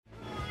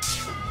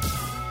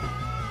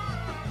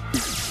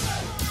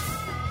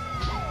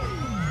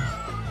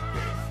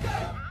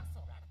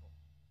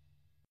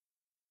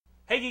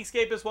Hey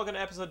Geekscapists, welcome to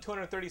episode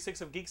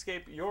 236 of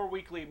Geekscape, your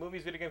weekly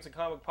movies, video games, and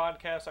comic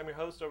podcast. I'm your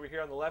host over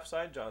here on the left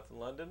side, Jonathan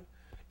London,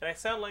 and I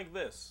sound like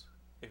this,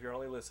 if you're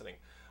only listening.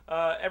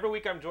 Every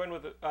week I'm joined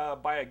with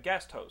by a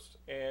guest host,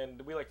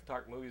 and we like to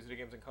talk movies, video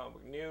games, and comic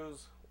book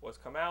news, what's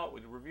come out,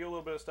 we review a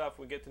little bit of stuff,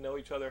 we get to know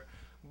each other.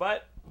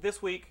 But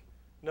this week,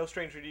 no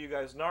stranger to you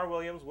guys, Nar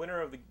Williams,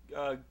 winner of the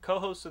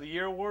Co-Host of the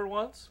Year award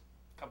once.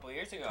 A couple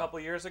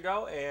of years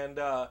ago, and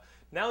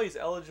now he's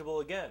eligible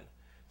again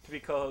to be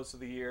Co-Host of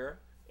the Year.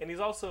 And he's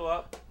also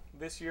up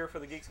this year for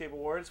the Geekscape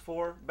Awards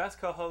for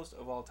Best Co-Host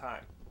of All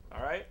Time.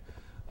 All right?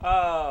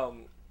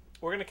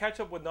 We're going to catch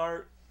up with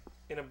Nar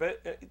in a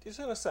bit, just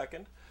in a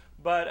second.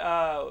 But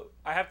I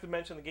have to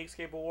mention the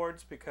Geekscape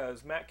Awards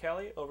because Matt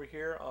Kelly over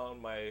here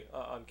on my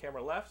on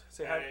camera left.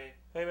 Say hi.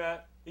 Hey,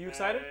 Matt. Are you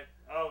excited?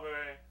 Oh,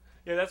 very.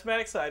 Yeah, that's Matt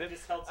excited.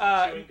 Just held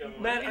some chewing gum.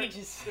 Matt,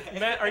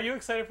 are you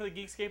excited for the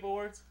Geekscape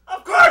Awards?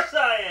 Of course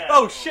I am!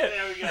 Oh, shit.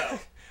 There we go.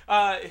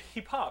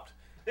 He popped.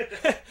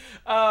 The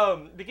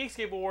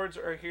Geekscape Awards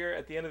are here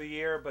at the end of the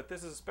year, but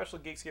this is a special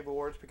Geekscape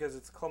Awards because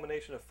it's a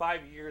culmination of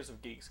 5 years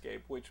of Geekscape,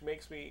 which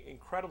makes me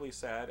incredibly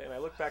sad, and I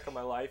look back on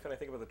my life and I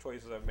think about the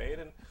choices I've made,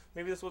 and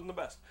maybe this wasn't the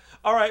best.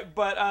 Alright,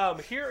 but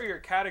here are your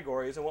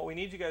categories, and what we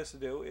need you guys to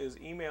do is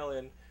email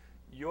in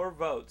your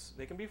votes.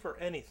 They can be for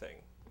anything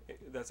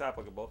that's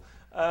applicable.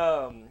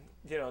 You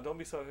know, don't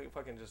be so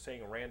fucking just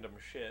saying random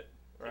shit,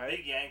 right?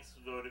 Big Yanks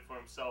voted for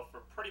himself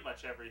for pretty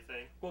much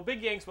everything. Well,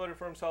 Big Yanks voted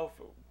for himself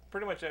for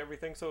pretty much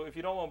everything, so if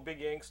you don't want Big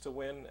Yanks to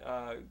win,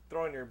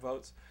 throw in your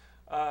votes.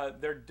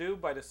 They're due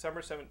by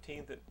December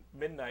 17th at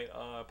midnight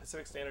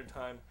Pacific Standard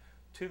Time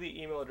to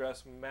the email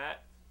address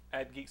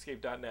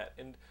matt@geekscape.net.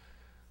 And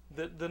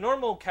the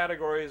normal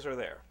categories are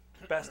there.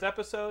 Best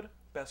episode,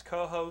 best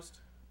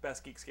co-host,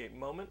 best Geekscape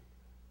moment,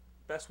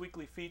 best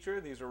weekly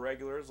feature. These are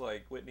regulars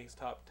like Whitney's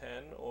Top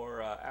 10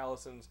 or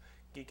Allison's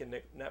Geek and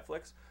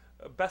Netflix.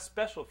 Best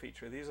special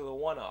feature. These are the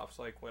one-offs,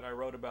 like when I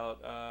wrote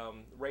about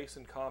race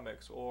in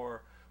comics,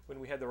 or when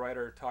we had the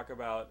writer talk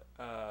about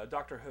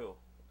Doctor Who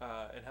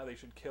and how they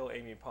should kill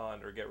Amy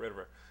Pond or get rid of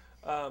her.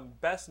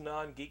 Best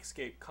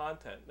non-Geekscape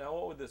content. Now,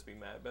 what would this be,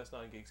 Matt? Best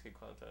non-Geekscape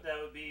content. That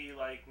would be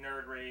like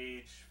Nerd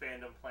Rage,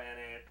 Fandom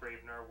Planet, Brave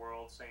Nerd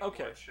World, Same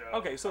Okay. Show.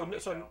 Okay.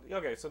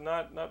 So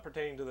not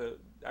pertaining to the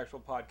actual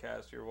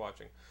podcast you're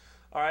watching.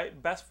 All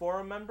right. Best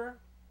forum member.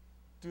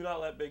 Do not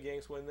let Big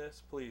Yanks win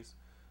this, please.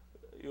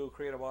 You'll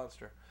create a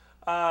monster.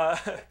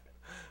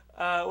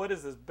 What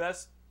is this?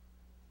 Best.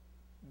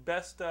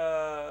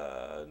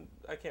 I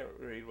can't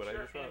read what I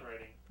just wrote.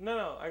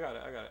 No, I got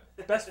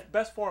it.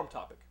 Best forum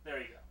topic. There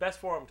you go. Best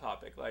forum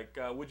topic. Like,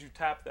 would you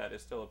tap that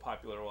is still a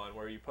popular one,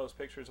 where you post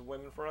pictures of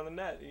women on the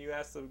net and you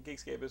ask the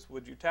Geekscapists,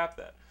 would you tap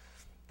that?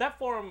 That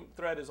forum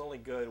thread is only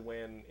good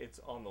when it's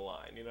on the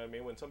line. You know what I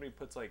mean? When somebody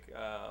puts like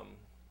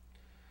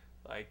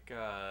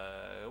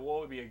what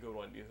would be a good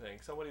one? Do you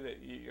think somebody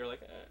that you're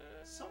like?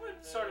 Someone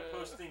started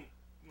posting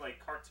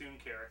like cartoon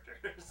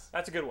characters.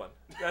 That's a good one.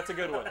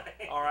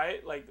 All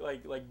right,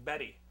 like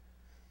Betty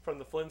from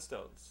the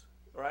Flintstones,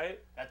 right?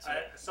 That's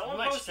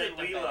someone posted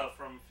Leela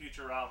from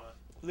Futurama.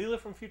 Leela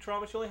from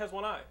Futurama. She only has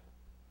one eye.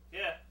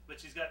 Yeah, but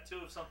she's got two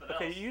of something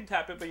else. Okay, you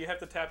tap it, but you have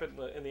to tap it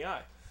in the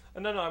eye.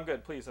 No, I'm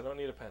good. Please, I don't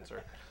need a pen,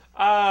 sir.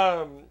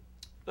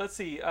 Let's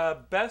see.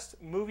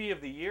 Best movie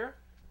of the year.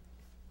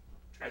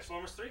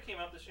 Transformers 3 came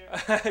out this year.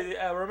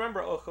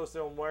 Remember Ojos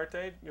de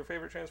Muerte, your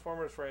favorite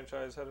Transformers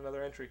franchise, had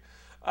another entry.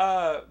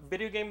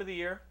 Video game of the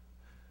year,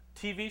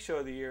 TV show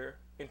of the year,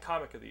 and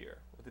comic of the year.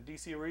 With the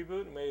DC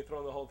reboot, and maybe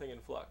throwing the whole thing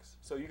in flux.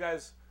 So you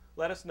guys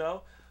let us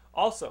know.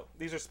 Also,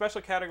 these are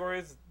special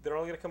categories. They're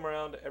only going to come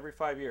around every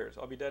 5 years.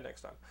 I'll be dead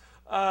next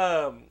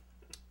time.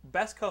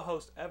 Best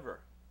co-host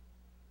ever.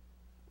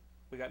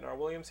 We got Nar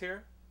Williams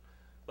here.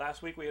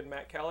 Last week we had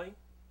Matt Kelly.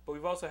 But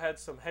we've also had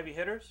some heavy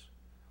hitters.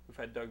 We've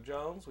had Doug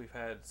Jones, we've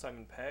had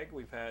Simon Pegg,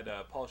 we've had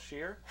Paul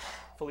Scheer,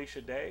 Felicia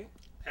Day.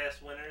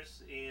 Past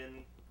winners,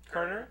 Ian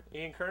Kerner,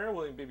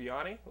 William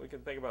Bibiani. We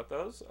can think about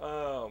those.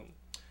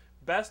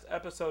 Best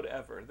episode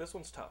ever. This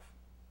one's tough.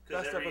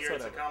 Because every year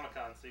it's a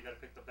Comic-Con, so you got to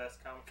pick the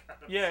best Comic-Con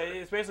episode. Yeah,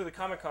 it's basically the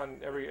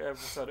Comic-Con every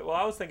episode. Well,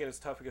 I was thinking it's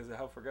tough because of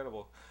how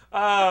forgettable.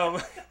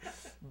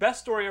 Best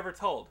story ever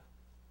told.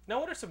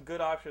 Now, what are some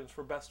good options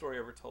for best story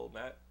ever told,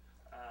 Matt?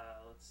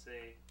 Let's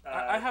see.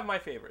 I have my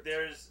favorites.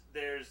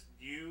 There's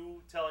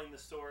you telling the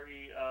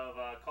story of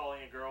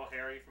calling a girl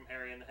Harry from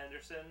Harry and the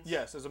Hendersons.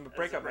 Yes, as a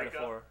breakup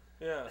metaphor.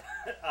 Yeah.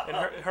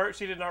 And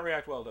she did not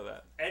react well to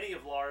that. Any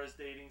of Laura's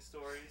dating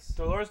stories.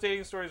 So Laura's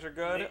dating stories are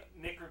good.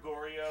 Nick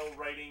Gregorio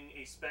writing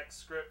a spec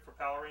script for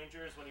Power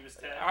Rangers when he was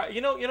 10.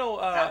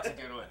 That's a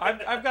good one.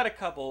 I've got a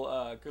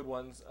couple good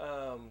ones.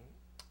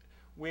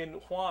 When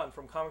Juan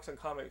from Comics on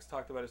Comics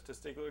talked about his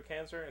testicular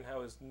cancer and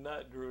how his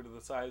nut grew to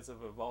the size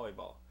of a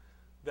volleyball.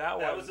 That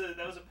was a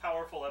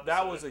powerful episode.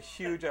 That was a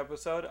huge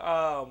episode. That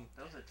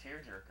was a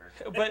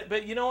tearjerker.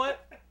 But you know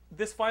what?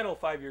 This final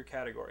 5-year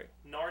category.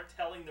 Nar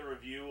telling the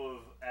review of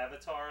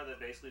Avatar that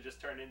basically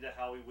just turned into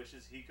how he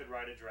wishes he could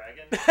ride a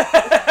dragon.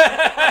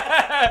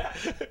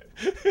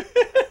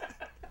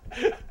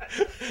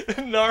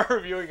 our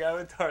reviewing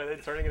Avatar and then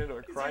turning it into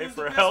a cry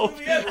for best help.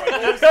 Movie ever.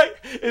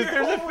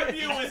 Your whole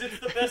review is it's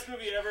the best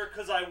movie ever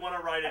because I want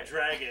to ride a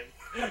dragon.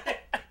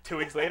 2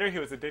 weeks later, he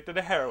was addicted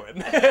to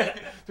heroin.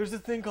 There's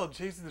this thing called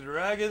Chasing the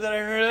Dragon that I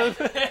heard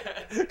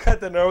of. Cut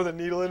the nose with a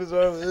needle in his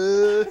arm.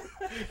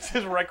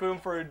 Just Requiem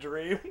for a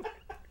Dream.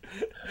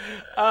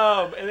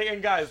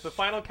 And guys, the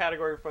final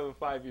category for the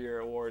 5-year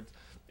awards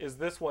is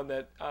this one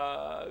that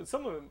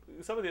some of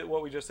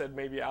what we just said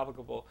may be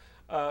applicable.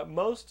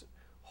 Most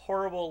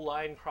horrible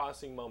line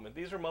crossing moment.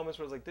 These are moments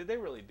where it's like, did they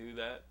really do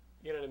that?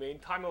 You know what I mean?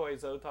 Time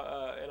Awayzo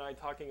and I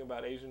talking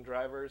about Asian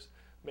drivers,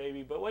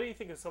 maybe. But what do you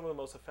think is some of the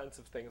most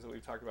offensive things that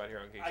we've talked about here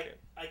on Geekscape?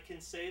 I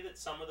can say that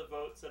some of the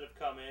votes that have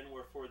come in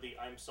were for the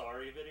I'm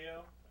Sorry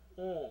video.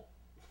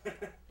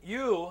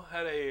 You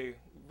had a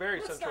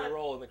very central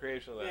role in the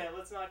creation of that. Yeah,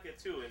 let's not get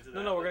too into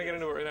that. No, we're going to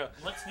get into it right now.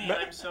 What's the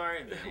I'm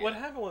Sorry video? What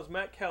happened was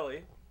Matt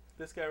Kelly,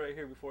 this guy right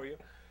here before you,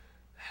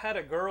 had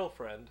a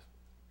girlfriend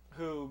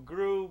who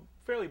grew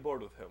fairly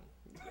bored with him.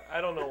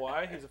 I don't know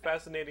why. He's a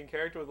fascinating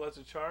character with lots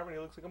of charm, and he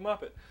looks like a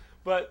Muppet.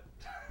 But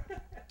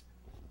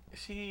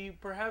she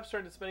perhaps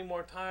started spending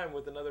more time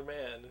with another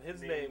man, and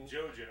his name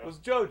was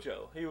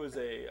Jojo. He was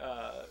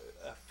a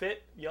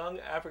fit, young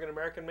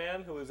African-American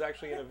man who was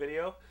actually in a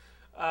video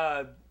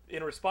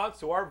in response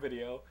to our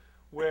video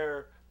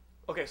where,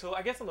 okay, so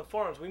I guess on the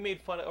forums, we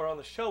made fun, or on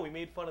the show, we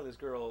made fun of this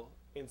girl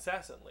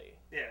incessantly.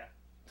 Yeah.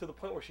 To the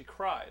point where she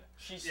cried.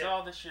 She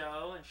saw the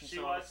show and she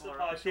watched the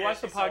podcast. She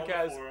watched the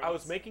podcast. I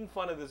was making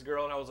fun of this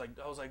girl, and I was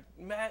like,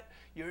 Matt,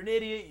 you're an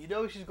idiot. You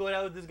know she's going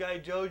out with this guy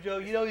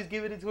Jojo. You know he's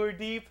giving it to her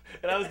deep.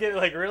 And I was getting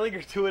like really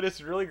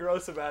gratuitous, really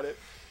gross about it.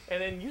 And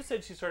then you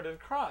said she started to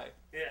cry.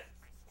 Yeah.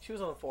 She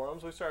was on the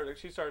forums.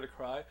 She started to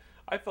cry.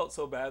 I felt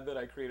so bad that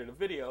I created a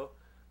video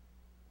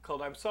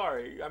called "I'm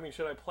Sorry." I mean,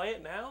 should I play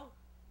it now?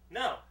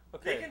 No.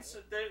 Okay.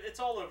 It's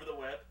all over the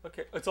web.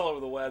 Okay, it's all over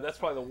the web. That's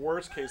probably the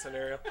worst case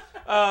scenario.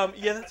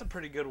 Yeah, that's a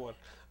pretty good one.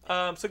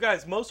 So,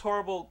 guys, most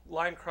horrible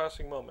line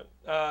crossing moment.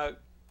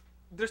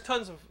 There's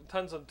tons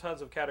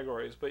of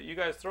categories, but you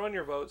guys throw in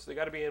your votes. They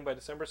got to be in by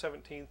December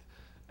 17th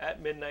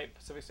at midnight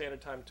Pacific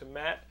Standard Time to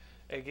Matt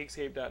at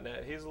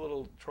Geekscape.net. He's a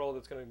little troll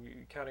that's going to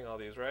be counting all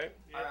these, right?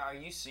 Yeah. Are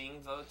you seeing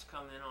votes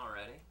come in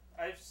already?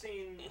 I've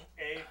seen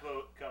a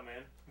vote come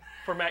in.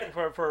 For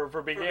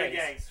Big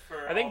Yanks.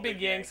 I think Big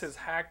Yanks has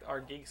hacked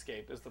our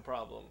Geekscape is the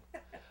problem.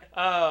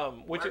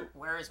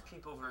 Where is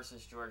People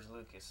versus George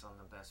Lucas on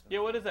the best movie?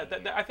 Yeah, what is that?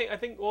 I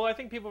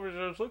think People versus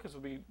George Lucas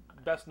would be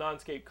best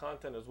non-scape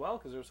content as well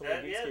because there's so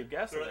many Geekscape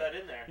guests throw in that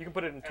in there. You can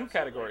put it in two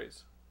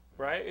categories,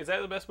 right? Is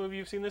that the best movie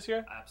you've seen this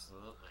year?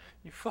 Absolutely.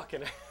 You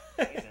fucking.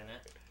 He's in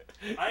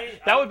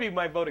it. That would be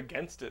my vote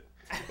against it.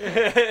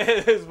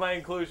 Is my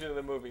inclusion in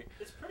the movie.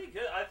 It's pretty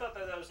good. I thought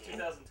that was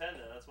 2010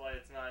 though. That's why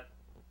it's not.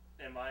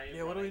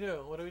 Yeah, what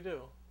do we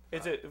do?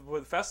 Is it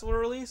with festival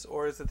release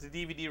or is it the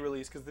DVD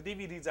release? Because the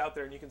DVD's out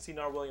there and you can see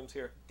Nar Williams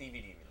here.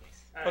 DVD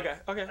release. Right. Okay.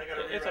 I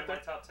gotta rewrite my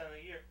top 10 of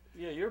the year.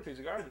 Yeah, you're a piece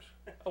of garbage.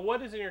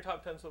 What is in your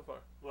top 10 so far?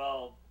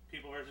 Well,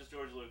 People versus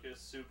George Lucas,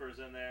 Super's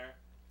in there,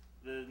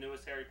 the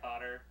newest Harry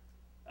Potter,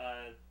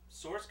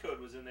 Source Code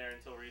was in there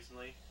until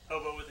recently.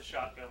 Hobo with a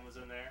Shotgun was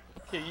in there.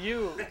 Okay,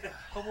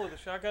 Hobo with a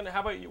Shotgun.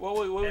 How about you? What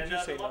would you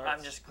say, Nar?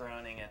 I'm just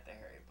groaning at the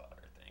Harry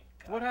Potter thing.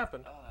 God. What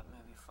happened? Oh, that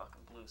movie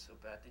fucking blew so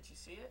bad. Did you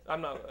see it? No,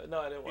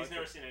 I didn't watch it. He's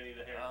never seen any of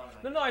the Harry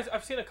Potter. No,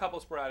 I've seen a couple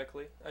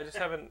sporadically. I just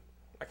haven't.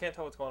 I can't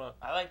tell what's going on.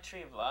 I like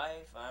Tree of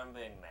Life. I'm a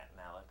big Matt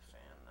Malik fan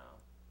though.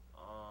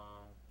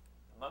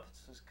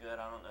 Muppets was good.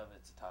 I don't know if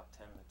it's top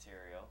 10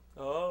 material.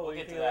 Oh, we'll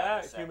get to to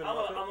that. I'm a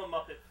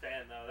Muppet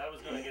fan though. That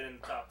was gonna get in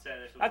the top 10.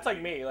 That's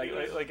like me. Like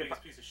if if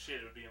biggest piece of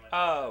shit, it would be in my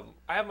top 10.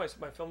 I have my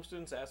film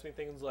students ask me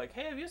things like,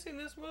 "Hey, have you seen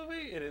this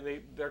movie?"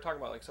 And they're talking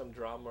about like some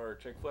drama or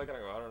chick flick, and I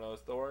go, "I don't know.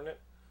 Is Thor in it?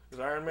 Is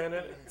Iron Man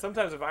in it?"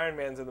 Sometimes if Iron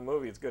Man's in the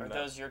movie, it's good enough.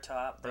 Are those your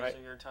top? Those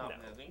are your top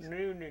movies.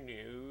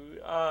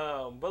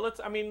 No. But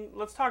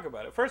let's talk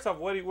about it. First off,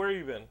 where have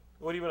you been?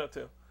 What have you been up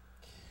to?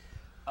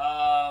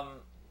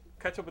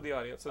 Catch up with the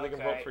audience so they can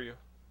vote for you.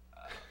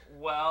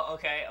 Well,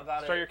 okay,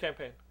 Start your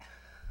campaign.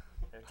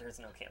 There's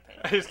no campaign.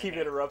 I just keep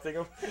interrupting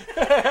them.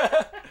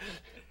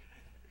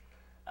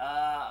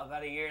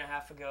 About a year and a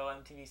half ago,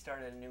 MTV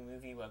started a new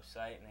movie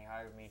website, and they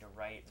hired me to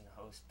write and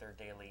host their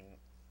daily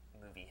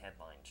movie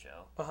headline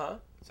show.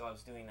 So I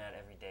was doing that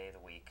every day of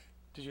the week.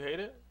 Did you hate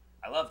it?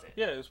 I loved it.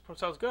 Yeah, it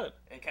sounds good.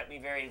 It kept me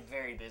very,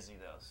 very busy,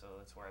 though, so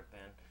that's where I've been.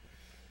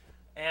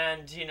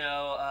 And,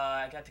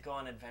 I got to go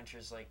on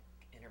adventures like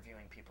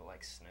interviewing people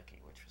like Snooki,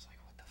 which was like,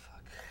 what the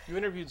fuck? You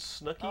interviewed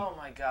Snooki? Oh,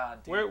 my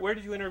God, dude. Where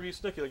did you interview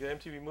Snooki? Like the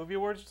MTV Movie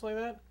Awards or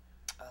something like that?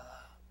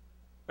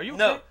 Are you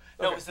No,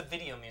 okay? it was the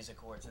Video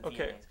Music Awards.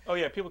 Okay. Oh,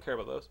 yeah, people care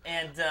about those.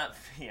 And,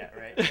 yeah,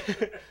 right.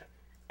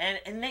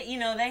 And they,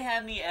 they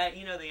have me,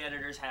 the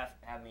editors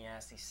have me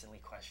ask these silly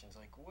questions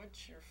like,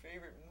 what's your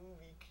favorite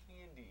movie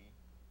candy?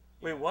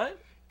 Wait,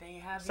 what? They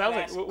have sounds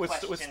me ask like with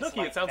Snooki,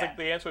 like it sounds like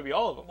the answer would be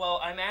all of them. Well,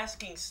 I'm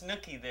asking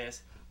Snooki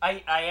this.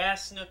 I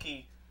asked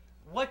Snooki,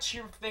 what's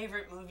your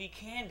favorite movie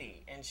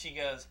candy? And she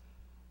goes,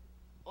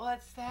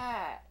 what's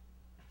that?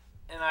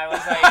 And I was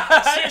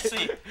like,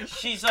 seriously,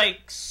 she's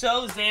like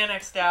so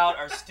Xanaxed out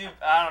or stupid.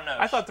 I don't know.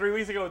 I thought 3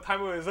 weeks ago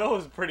Time of His Own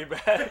was pretty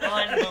bad.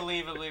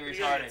 Unbelievably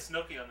retarded.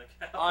 Snooki on the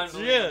couch.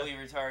 Unbelievably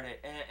retarded.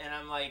 And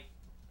I'm like,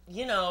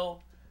 you know,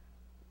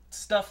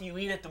 stuff you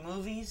eat at the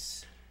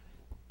movies?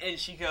 And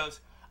she goes,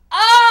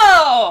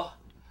 oh!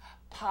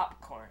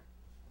 Popcorn.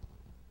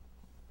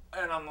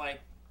 And I'm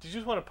like... Did you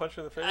just want to punch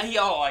her in the face?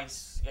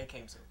 I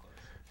came so close.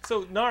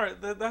 So, Nar,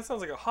 that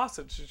sounds like a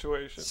hostage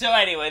situation. So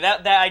anyway,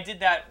 I did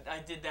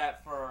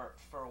that for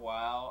a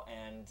while,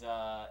 and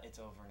it's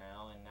over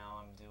now. And now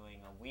I'm doing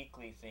a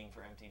weekly thing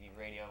for MTV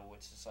Radio,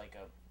 which is like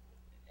a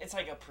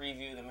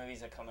preview of the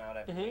movies that come out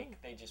every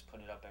week. They just put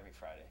it up every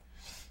Friday.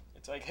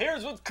 It's like,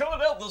 here's what's coming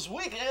out this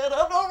weekend.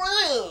 I'm Nar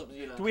Williams.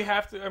 You know? Do we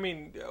have to? I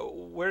mean,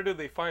 where do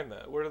they find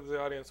that? Where does the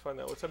audience find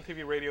that? What's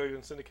MTV Radio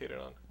even syndicated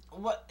on?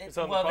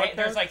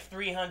 There's like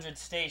 300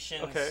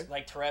 stations,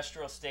 like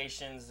terrestrial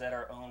stations that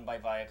are owned by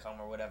Viacom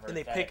or whatever. And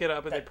they pick it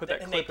up and they put that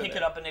clip in there. And they pick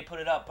it up and they put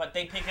it up, but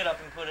they pick it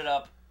up and put it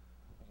up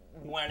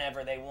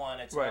whenever they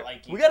want. It's not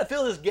like we got to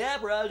fill this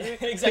gap, Roger.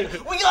 Exactly.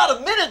 We got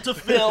a minute to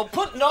fill.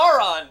 Put Nar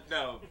on.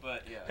 No,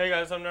 but yeah. Hey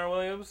guys, I'm Nar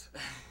Williams.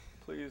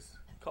 Please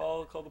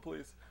call the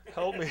police.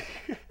 Help me.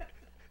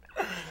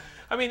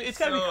 I mean, it's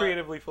got to be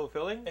creatively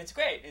fulfilling. It's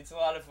great. It's a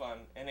lot of fun,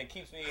 and it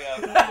keeps me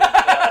up.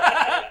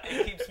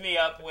 It keeps me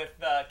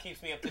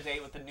up to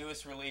date with the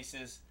newest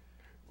releases,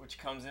 which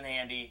comes in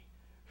handy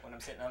when I'm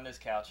sitting on this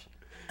couch.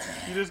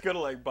 You just go to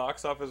like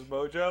Box Office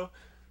Mojo.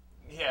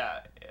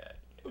 Yeah.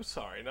 I'm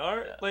sorry,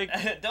 Nar. Yeah.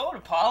 Like, don't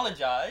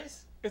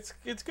apologize. It's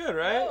good,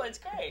 right? No, it's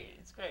great.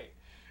 It's great.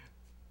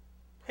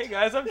 Hey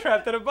guys, I'm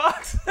trapped in a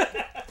box.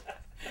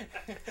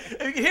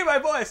 If you can hear my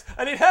voice,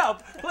 I need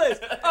help, please.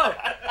 Oh.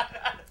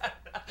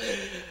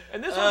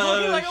 And this one's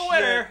looking like a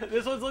winner.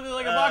 This one's looking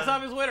like a box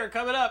office winner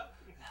coming up.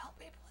 Help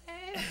me,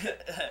 please.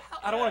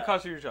 I don't want to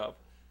cost you your job.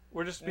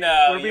 We're just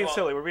being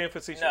silly. We're being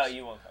facetious. No,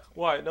 you won't.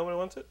 Why? Nobody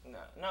wants it?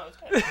 No, it's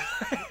good.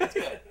 It's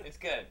good. It's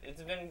good.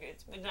 It's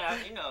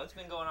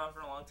been going on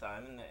for a long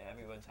time, and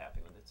everyone's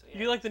happy with it. So, yeah.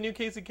 You like the new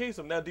Casey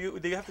Kasem. Now, do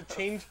you have to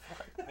change?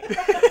 Are you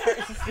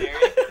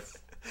serious?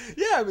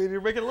 Yeah, I mean,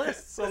 you're making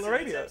lists on the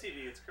radio. It's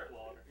MTV. It's Kurt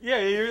Loder. Yeah,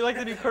 you're like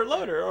the new Kurt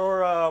Loder,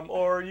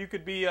 or you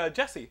could be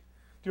Jesse.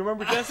 Do you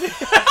remember Jesse?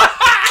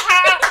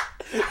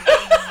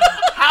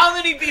 How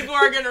many people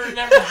are gonna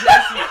remember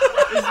Jesse?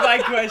 Is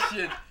my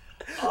question.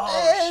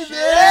 Oh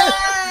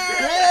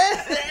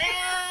shit!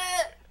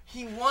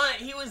 He won.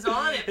 He was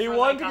on it. He for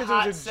won like because a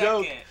it was a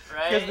joke.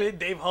 Right? Because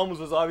Dave Holmes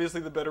was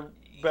obviously the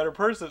better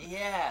person.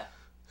 Yeah.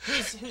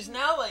 Who's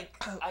now like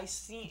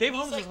Dave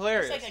Holmes is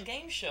hilarious. He's like a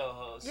game show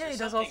host. Yeah, he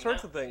does all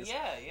sorts of things.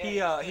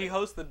 Yeah. He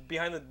hosts the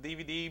behind the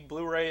DVD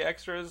Blu-ray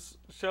extras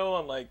show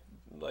on like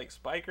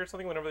Spike or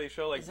something whenever they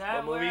show like is that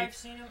a movie. Where I've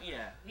seen him?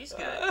 Yeah, he's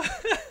good.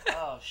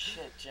 Oh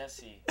shit,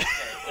 Jesse. Okay,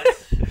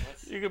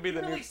 let's you could be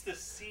the new. Released the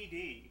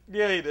CD.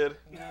 Yeah, he did.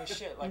 No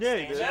shit, like yeah,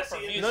 he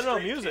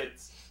did. Music.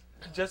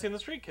 Jesse and the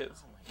Street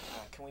Kids. Oh my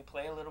god, can we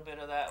play a little bit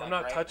of that? I'm like,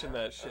 not right touching now?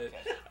 that shit.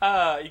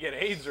 Okay. You get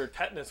AIDS or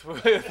tetanus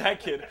with that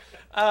kid.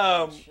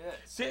 Shit.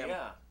 So,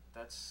 yeah,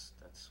 that's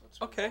what's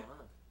going on.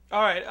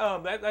 All right.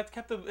 That's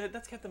kept them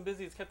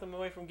busy. It's kept them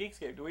away from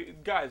Geekscape. Do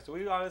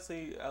we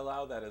honestly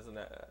allow that as an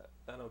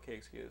okay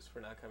excuse for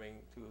not coming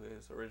to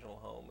his original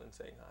home and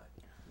saying hi?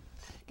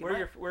 Where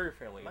are your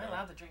family? Am I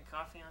allowed to drink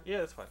coffee on? Yeah,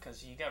 that's fine.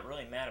 Because you got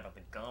really mad about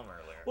the gum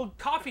earlier. Well,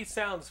 coffee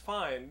sounds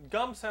fine.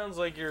 Gum sounds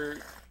like you're.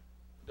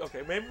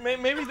 Okay, maybe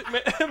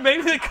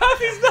the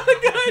coffee's not a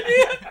good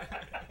idea.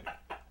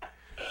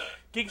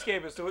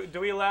 Geekscapists, do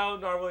we allow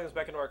Nar Williams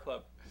back into our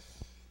club?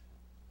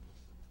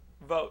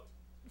 Vote.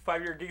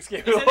 5-year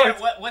Geekscape Awards.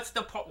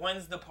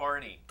 When's the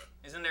party?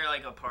 Isn't there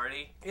like a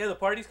party? Yeah, the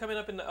party's coming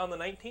up on the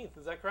 19th.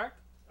 Is that correct?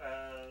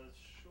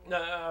 Sure. No,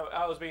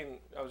 I think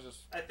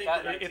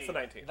it's the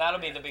 19th. That'll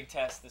be the big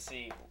test to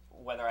see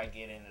whether I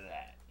get into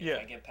that. If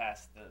I get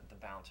past the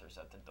bouncers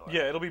at the door.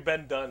 Yeah, it'll be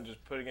Ben Dunn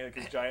just putting in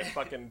his giant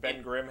fucking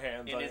Ben Grimm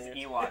hands in on his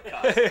you. Ewok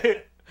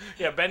costume.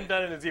 Yeah, Ben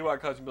Dunn in his Ewok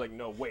costume be like,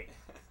 no, wait.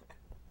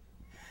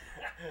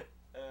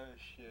 Oh,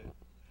 shit.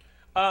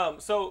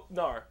 So,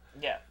 Nar.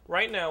 Yeah.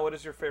 Right now, what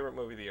is your favorite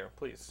movie of the year?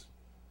 Please.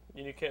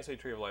 You can't say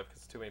Tree of Life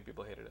because too many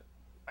people hated it.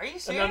 Are you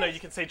serious? No, you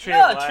can say Tree of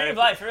Life. No, Tree of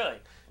Life, really.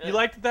 You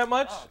liked it that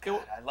much? Oh,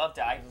 God, I loved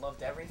it. I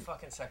loved every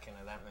fucking second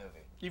of that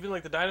movie. Even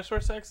like the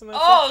dinosaur sex in that?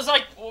 Oh, it was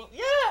like, well,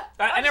 yeah.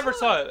 I never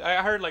saw it.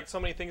 I heard like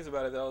so many things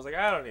about it that I was like,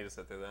 I don't need to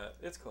sit through that.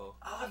 It's cool.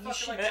 Oh, you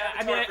should.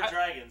 For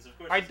dragons, of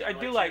course. I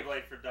do like Tree of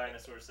Life for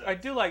dinosaur sex. I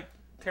do like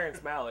Terrence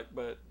Malick,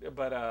 but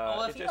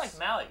well, if you like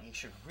Malick, you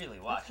should really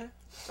watch it.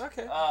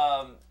 Okay.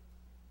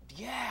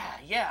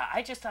 Yeah.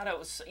 I just thought it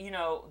was,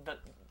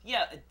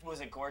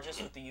 was it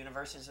gorgeous with the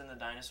universes and the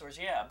dinosaurs?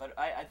 Yeah, but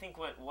I think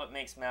what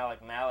makes Malick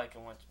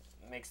and what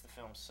makes the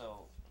film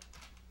so,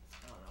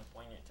 I don't know,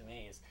 poignant to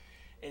me is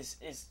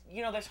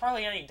there's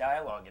hardly any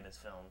dialogue in his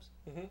films.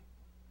 Mm-hmm.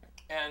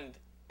 And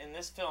in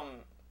this film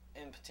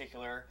in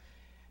particular,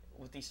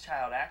 with these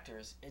child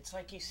actors, it's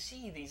like you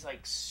see these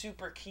like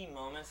super key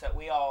moments that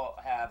we all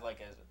have,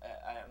 like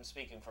I'm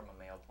speaking from a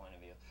male point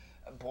of view.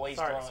 Boys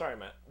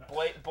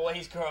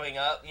growing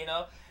up,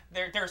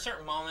 there are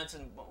certain moments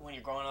when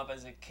you're growing up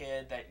as a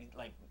kid that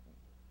like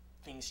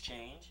things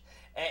change,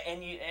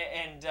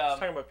 and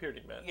talking about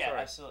puberty, man. Yeah,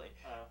 Sorry. absolutely.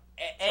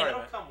 And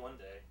it'll come one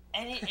day.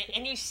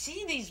 And you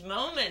see these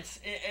moments,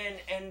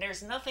 and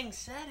there's nothing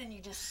said, and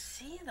you just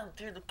see them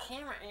through the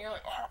camera, and you're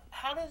like, oh,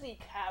 how does he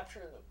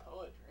capture the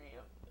poetry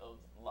of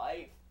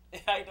life?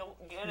 I don't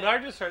get it. Nar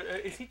just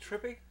started. Is he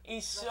tripping?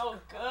 He's so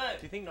good.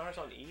 Do you think Nar's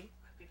on E?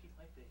 I think he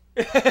might be.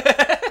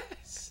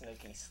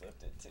 Snooki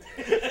slipped it too.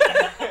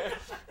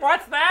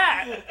 What's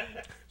that?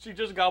 She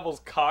just gobbles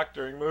cock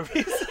during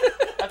movies.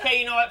 Okay,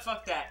 you know what?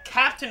 Fuck that.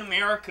 Captain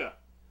America.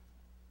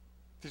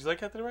 Did you like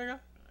Captain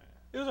America?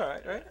 It was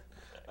alright, right?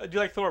 Do you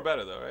like Thor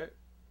better, though, right?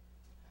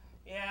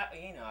 Yeah,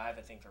 you know, I have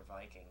a thing for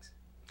Vikings.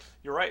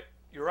 You're right.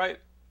 You're right.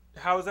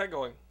 How is that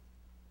going?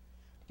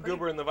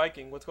 Goober and the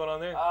Viking. What's going on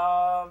there?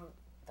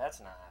 That's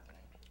not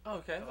happening. Oh,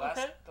 okay.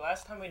 The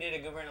last time we did a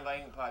Goober and the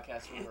Viking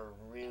podcast, we were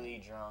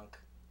really drunk,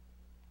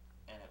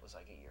 and it was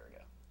like a year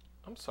ago.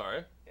 I'm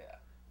sorry. Yeah.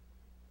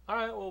 All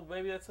right. Well,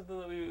 maybe that's something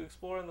that we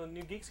explore on the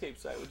new Geekscape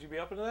site. Would you be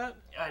up into that?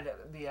 I'd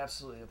be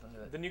absolutely open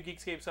to it. The new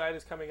Geekscape site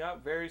is coming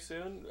up very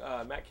soon.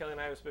 Matt Kelly and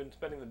I have been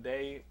spending the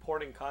day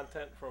porting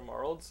content from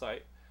our old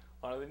site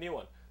onto the new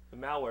one. The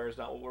malware is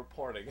not what we're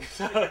porting.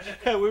 So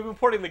we've been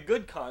porting the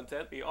good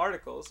content, the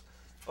articles,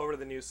 over to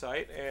the new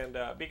site, and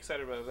be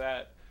excited about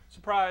that.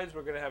 Surprise,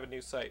 we're going to have a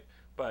new site.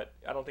 But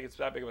I don't think it's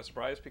that big of a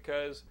surprise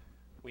because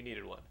we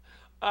needed one.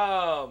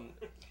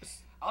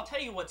 I'll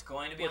tell you what's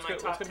going to be on my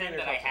top 10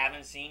 that I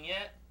haven't seen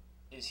yet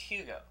is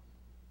Hugo.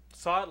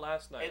 Saw it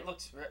last night. It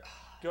looks... Do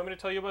you want me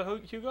to tell you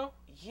about Hugo?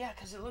 Yeah,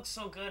 because it looks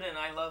so good, and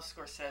I love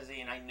Scorsese,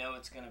 and I know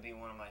it's going to be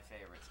one of my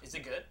favorites. Is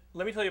it good?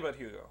 Let me tell you about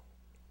Hugo.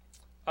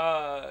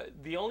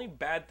 The only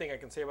bad thing I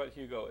can say about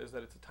Hugo is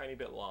that it's a tiny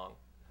bit long.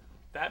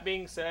 That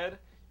being said,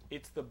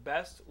 it's the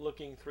best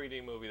looking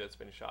 3D movie that's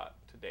been shot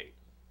to date.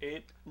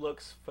 It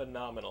looks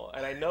phenomenal,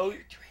 and I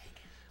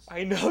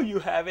know you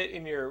have it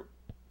in your...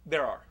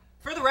 There are.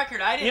 For the record,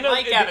 I didn't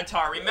like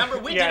Avatar. Remember,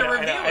 we did a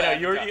review of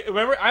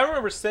it. I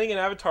remember staying in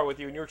Avatar with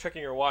you, and you were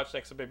checking your watch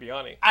next to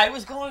Bibiani. I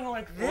was going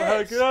like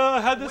this.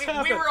 How'd this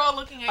happen? We were all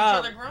looking at each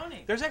other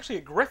groaning. There's actually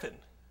a griffin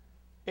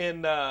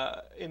in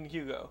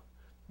Hugo,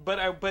 but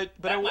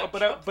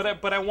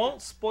I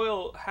won't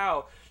spoil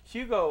how.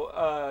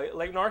 Hugo,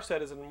 like Nar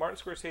said, is a Martin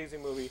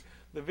Scorsese movie.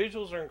 The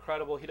visuals are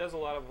incredible. He does a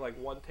lot of like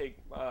one-take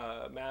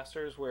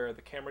masters where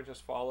the camera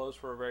just follows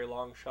for a very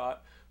long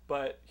shot.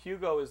 But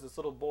Hugo is this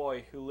little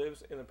boy who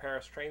lives in the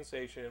Paris train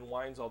station and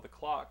winds all the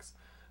clocks.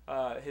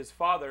 His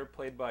father,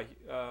 played by,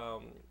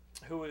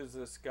 who is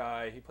this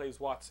guy? He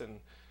plays Watson.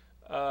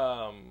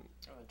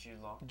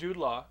 Jude Law. Jude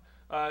Law.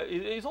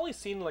 He's only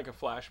seen like a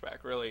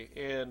flashback, really.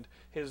 And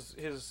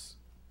his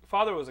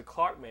father was a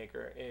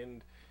clockmaker,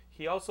 and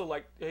he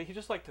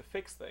just liked to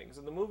fix things.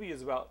 And the movie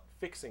is about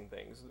fixing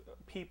things,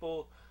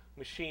 people,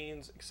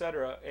 machines,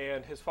 etc.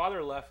 And his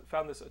father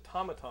found this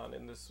automaton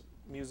in this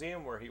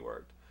museum where he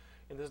worked.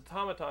 And this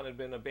automaton had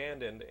been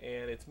abandoned,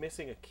 and it's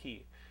missing a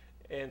key.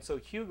 And so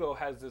Hugo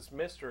has this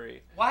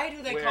mystery. Why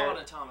do they call it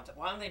an automaton?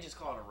 Why don't they just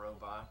call it a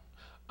robot?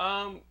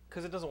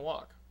 Because it doesn't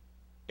walk.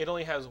 It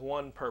only has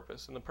one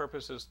purpose, and the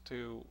purpose is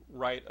to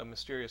write a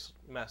mysterious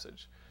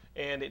message.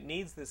 And it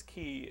needs this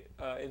key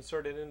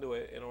inserted into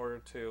it in order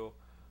to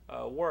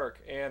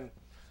work. And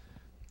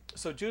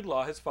so Jude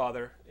Law, his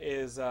father,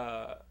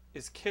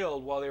 is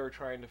killed while they were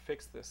trying to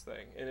fix this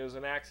thing, and it was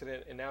an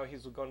accident, and now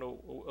he's going to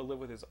live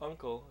with his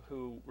uncle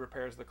who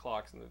repairs the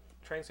clocks in the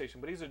train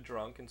station, but he's a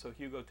drunk, and so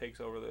Hugo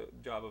takes over the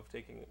job of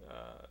taking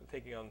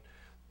on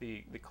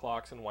the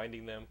clocks and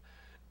winding them,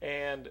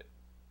 and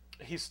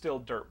he's still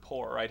dirt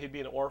poor, right? He'd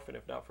be an orphan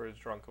if not for his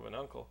drunk of an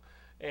uncle.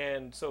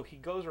 And so he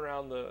goes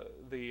around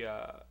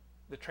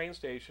the train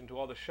station to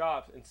all the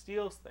shops and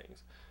steals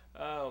things.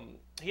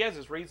 He has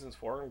his reasons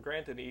for them.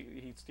 Granted,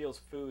 he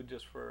steals food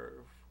just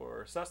for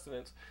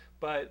sustenance,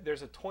 but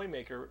there's a toy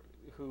maker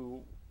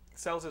who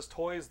sells his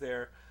toys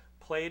there,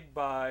 played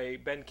by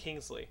Ben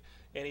Kingsley,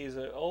 and he's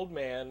an old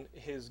man.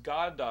 His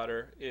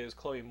goddaughter is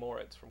Chloe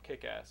Moritz from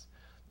Kick-Ass,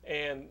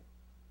 and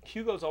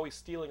Hugo's always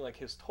stealing like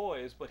his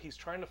toys, but he's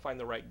trying to find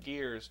the right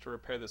gears to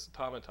repair this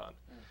automaton.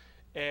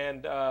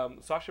 And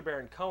Sacha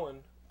Baron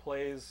Cohen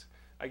plays,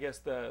 I guess,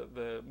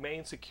 the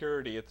main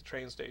security at the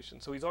train station.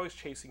 So he's always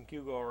chasing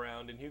Hugo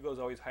around, and Hugo's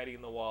always hiding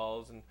in the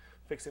walls and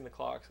fixing the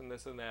clocks and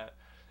this and that.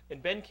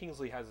 And Ben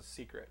Kingsley has a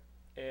secret.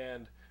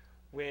 And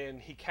when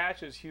he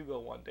catches Hugo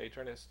one day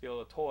trying to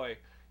steal a toy,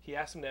 he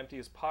asks him to empty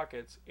his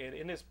pockets, and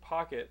in his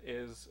pocket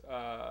is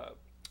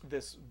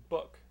this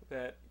book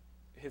that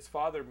his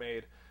father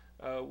made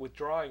with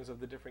drawings of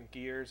the different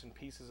gears and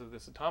pieces of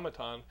this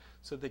automaton,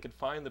 so that they could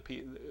find the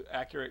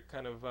accurate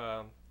kind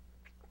of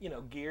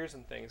gears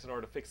and things in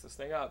order to fix this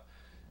thing up.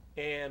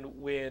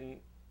 And when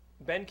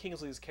Ben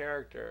Kingsley's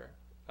character,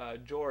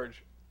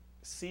 George,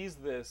 sees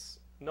this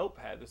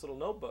notepad, this little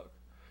notebook,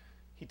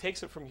 he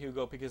takes it from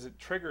Hugo because it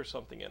triggers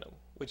something in him,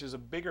 which is a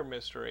bigger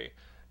mystery,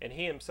 and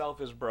he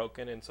himself is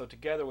broken. And so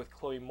together with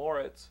Chloe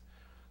Moritz,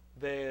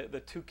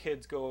 the two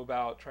kids go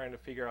about trying to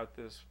figure out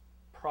this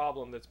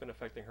problem that's been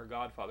affecting her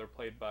godfather,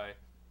 played by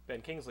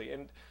Ben Kingsley.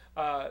 And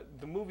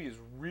the movie is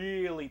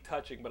really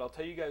touching, but I'll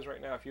tell you guys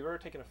right now, if you've ever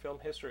taken a film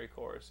history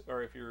course,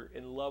 or if you're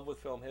in love with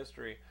film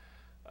history,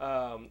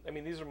 I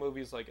mean, these are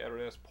movies like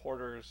Edward S.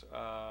 Porter's...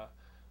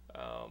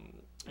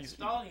 I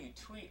saw you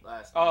tweet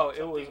last oh, night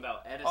it was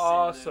about Edison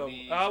awesome.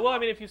 movies. Well, I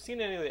mean, if you've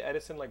seen any of the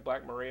Edison, like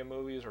Black Maria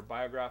movies or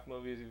Biograph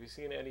movies, if you've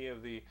seen any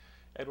of the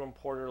Edwin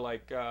Porter,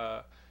 like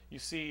you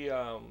see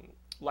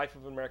Life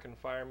of an American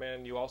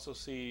Fireman, you also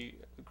see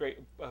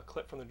a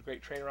clip from the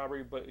Great Train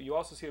Robbery, but you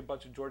also see a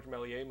bunch of George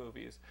Méliès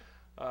movies,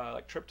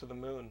 like Trip to the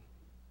Moon.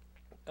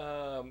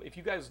 If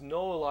you guys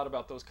know a lot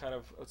about those kind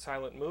of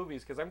silent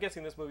movies, because I'm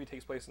guessing this movie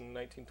takes place in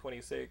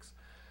 1926,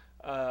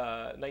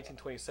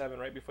 1927,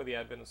 right before the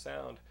advent of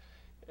sound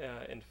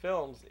in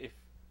films.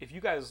 If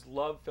you guys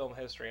love film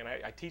history, and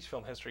I teach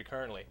film history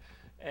currently,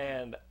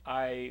 and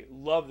I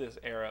love this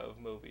era of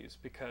movies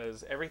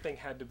because everything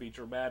had to be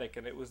dramatic,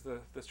 and it was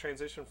this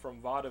transition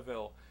from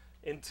vaudeville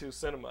into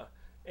cinema,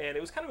 and it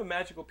was kind of a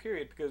magical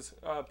period because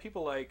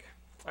people like,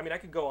 I mean, I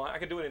could go on. I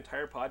could do an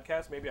entire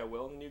podcast. Maybe I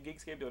will in the new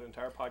Geekscape, do an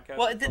entire podcast.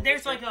 Well,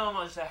 there's like an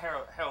homage to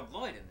Harold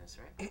Lloyd in this,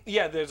 right?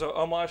 Yeah, there's a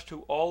homage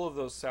to all of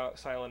those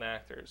silent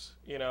actors,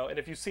 you know. And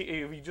if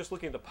you just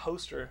look at the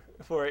poster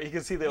for it, you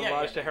can see the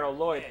homage to Harold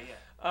Lloyd.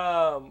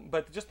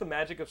 But just the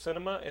magic of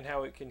cinema and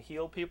how it can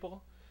heal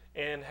people,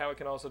 and how it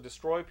can also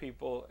destroy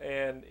people,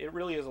 and it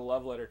really is a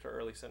love letter to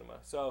early cinema.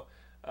 So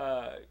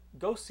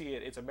go see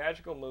it. It's a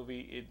magical movie.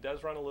 It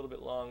does run a little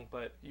bit long,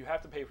 but you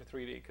have to pay for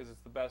 3D because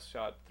it's the best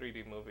shot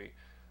 3D movie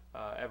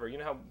ever. You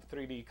know how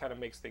 3D kind of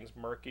makes things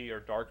murky or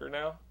darker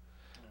now?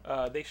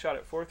 They shot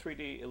it for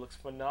 3D. It looks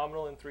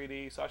phenomenal in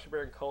 3D. Sacha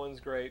Baron Cohen's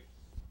great.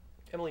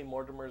 Emily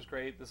Mortimer's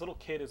great. This little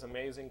kid is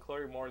amazing.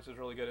 Chloe Moretz is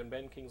really good, and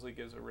Ben Kingsley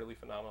gives a really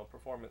phenomenal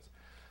performance.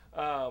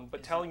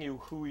 But telling you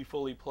who he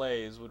fully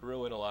plays would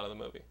ruin a lot of the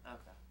movie.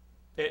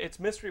 Okay. It's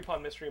mystery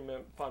upon mystery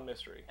upon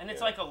mystery. And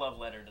it's like a love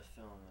letter to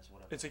film, is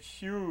what it's a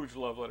huge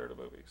love letter to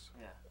movies.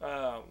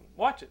 Yeah.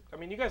 Watch it. I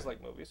mean, you guys like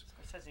movies.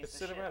 It's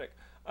cinematic.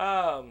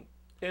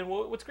 And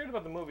what's great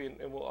about the movie, and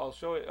I'll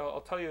show it.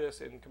 I'll tell you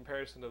this in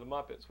comparison to the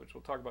Muppets, which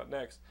we'll talk about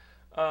next.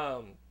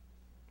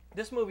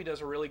 This movie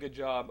does a really good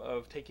job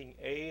of taking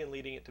A and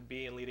leading it to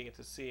B and leading it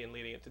to C and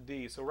leading it to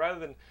D. So rather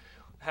than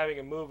having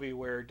a movie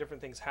where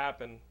different things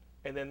happen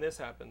and then this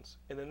happens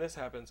and then this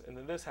happens and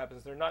then this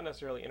happens, they're not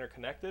necessarily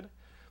interconnected.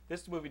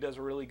 This movie does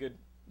a really good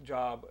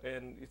job,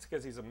 and it's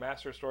because he's a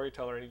master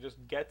storyteller and he just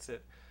gets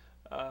it.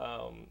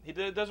 He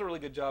does a really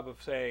good job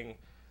of saying,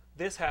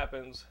 this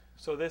happens,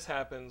 so this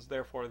happens,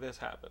 therefore this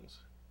happens,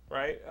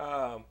 right?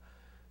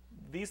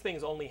 These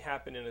things only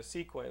happen in a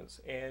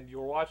sequence, and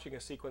you're watching a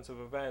sequence of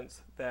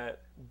events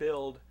that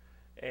build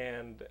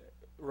and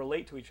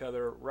relate to each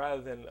other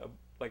rather than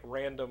like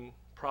random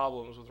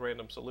problems with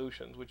random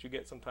solutions, which you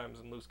get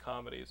sometimes in loose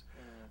comedies.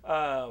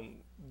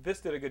 This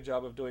did a good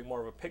job of doing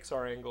more of a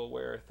Pixar angle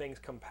where things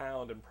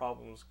compound and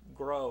problems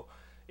grow.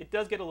 It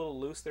does get a little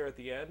loose there at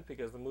the end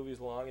because the movie's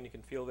long and you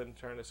can feel them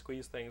trying to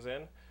squeeze things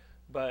in.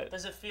 But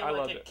does it feel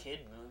like a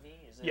kid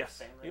movie? Is it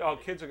yes. A family Oh,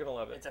 movie? kids are gonna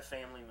love it. It's a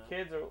family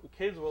movie.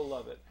 Kids will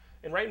love it.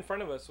 And right in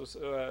front of us was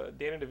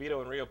Danny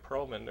DeVito and Rhea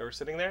Perlman. They were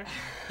sitting there,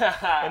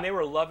 and they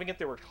were loving it.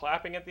 They were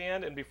clapping at the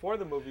end. And before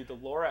the movie, the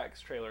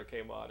Lorax trailer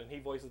came on, and he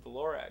voices the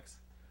Lorax.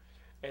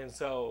 And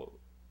so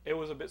it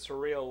was a bit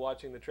surreal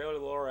watching the trailer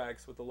of the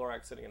Lorax with the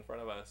Lorax sitting in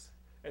front of us,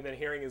 and then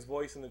hearing his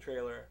voice in the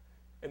trailer,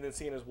 and then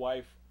seeing his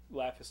wife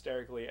laugh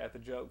hysterically at the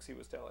jokes he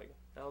was telling.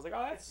 And I was like,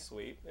 oh, that's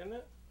sweet, isn't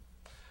it?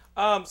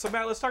 So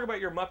Matt, let's talk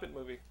about your Muppet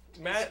movie.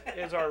 Matt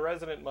is our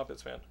resident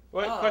Muppets fan.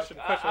 What question?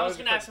 I was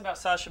going to ask about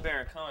Sacha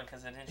Baron Cohen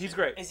because he's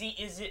great. Is he?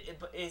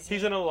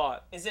 He's in a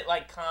lot. Is it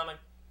like comic?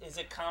 Is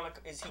it comic?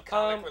 Is he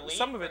comic relief?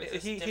 Some of it.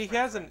 He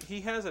has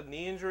a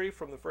knee injury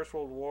from the First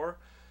World War,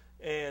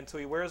 and so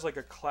he wears like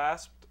a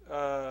clasped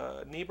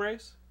knee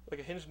brace, like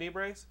a hinged knee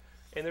brace.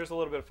 And there's a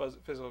little bit of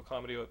physical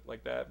comedy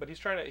like that. But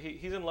he's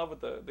in love with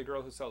the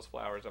girl who sells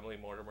flowers, Emily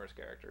Mortimer's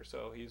character.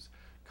 So he's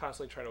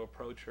constantly trying to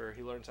approach her.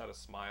 He learns how to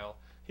smile.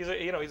 He's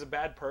a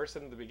bad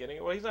person at the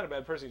beginning. Well, he's not a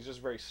bad person. He's just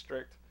a very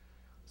strict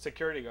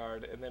security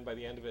guard. And then by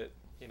the end of it,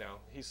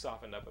 he's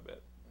softened up a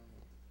bit.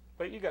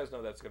 But you guys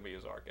know that's going to be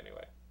his arc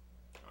anyway.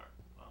 All right.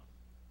 Well,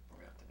 we're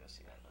going to have to go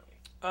see that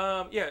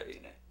movie. Yeah.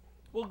 Today.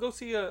 We'll go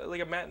see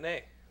a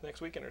matinee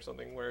next weekend or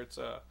something where it's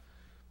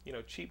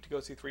cheap to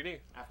go see 3D.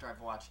 After I've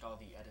watched all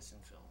the Edison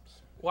films.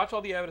 Watch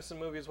all the Edison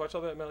movies, watch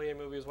all the Méliès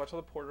movies, watch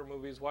all the Porter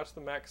movies, watch the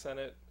Mack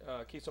Sennett,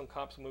 Keystone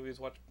Cops movies,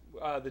 watch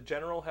The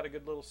General had a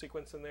good little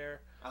sequence in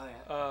there. Oh,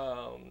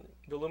 yeah.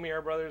 The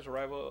Lumiere brothers'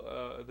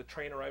 the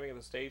train arriving at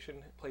the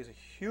station plays a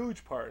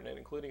huge part in it,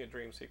 including a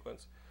dream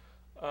sequence.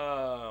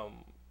 All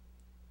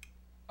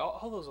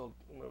those old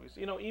movies.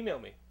 Email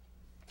me.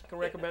 I can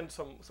recommend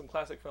some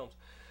classic films.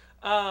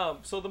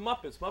 So the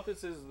Muppets.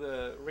 Muppets is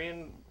the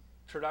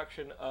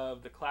reintroduction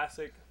of the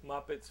classic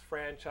Muppets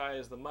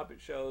franchise, The Muppet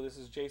Show. This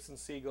is Jason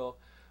Segel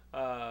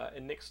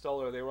and Nick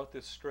Stoller. They wrote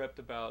this script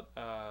about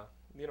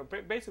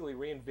basically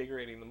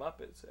reinvigorating the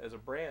Muppets as a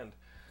brand,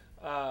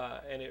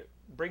 and it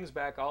brings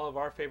back all of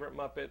our favorite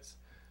Muppets.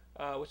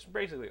 which is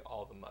basically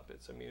all the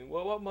Muppets. I mean,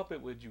 what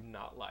Muppet would you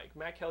not like?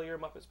 Matt Kelly, you're a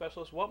Muppet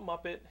specialist. What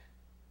Muppet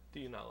do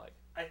you not like?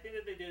 I think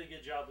that they did a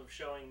good job of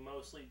showing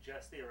mostly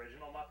just the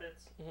original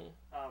Muppets.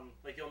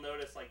 Like you'll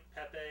notice, like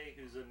Pepe,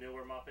 who's a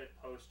newer Muppet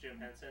post Jim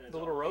Henson, is The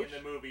little roach?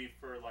 in the movie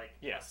for like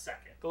a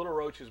second. The little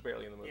roach is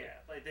barely in the movie. Yeah,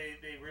 like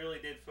they really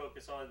did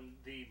focus on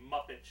the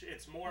Muppet.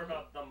 It's more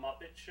about the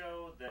Muppet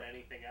Show than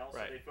anything else.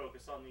 Right. So they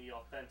focus on the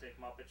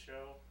authentic Muppet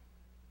Show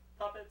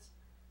puppets.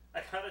 I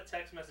got a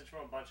text message from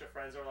a bunch of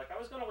friends that were like, I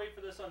was going to wait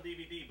for this on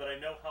DVD, but I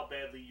know how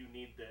badly you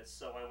need this,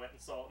 so I went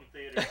and saw it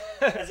in theater.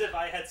 As if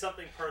I had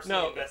something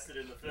personally invested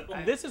in the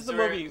film. This is the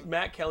movie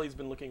Matt Kelly's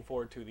been looking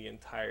forward to the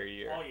entire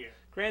year. All year.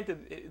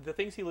 Granted, the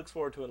things he looks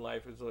forward to in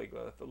life is like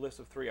a list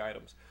of 3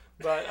 items.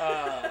 But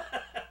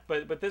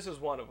but this is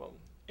one of them.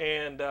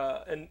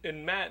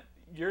 And Matt,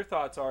 your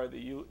thoughts are that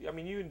you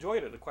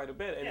enjoyed it quite a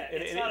bit.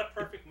 And, it's not a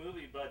perfect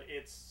movie, but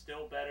it's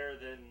still better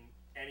than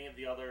any of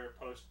the other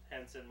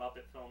post-Henson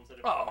Muppet films that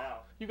have come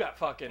out. You got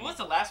fucking... What's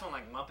the last one,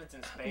 like Muppets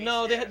in Space?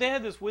 No, they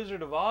had this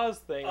Wizard of Oz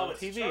thing on it's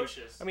TV.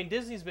 atrocious. I mean,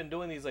 Disney's been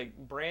doing these, like,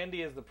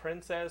 Brandy as the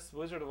princess,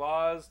 Wizard of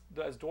Oz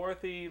as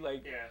Dorothy,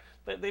 like...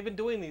 Yeah. They've been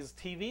doing these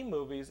TV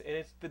movies, and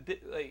it's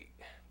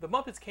the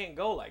Muppets can't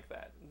go like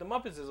that. The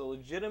Muppets is a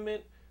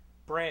legitimate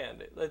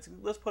brand. Let's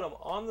put them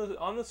on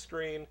the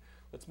screen.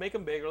 Let's make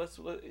them bigger.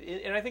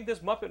 And I think this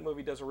Muppet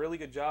movie does a really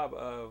good job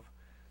of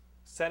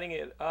setting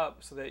it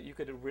up so that you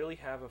could really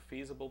have a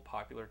feasible,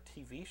 popular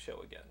TV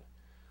show again.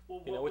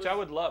 Well, which I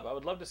would love. I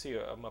would love to see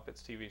a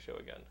Muppets TV show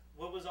again.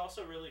 What was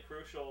also really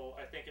crucial,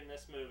 I think, in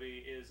this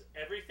movie is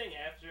everything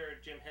after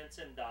Jim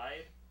Henson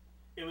died,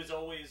 it was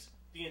always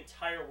the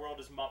entire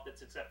world is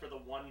Muppets except for the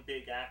one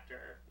big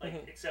actor,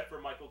 like except for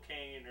Michael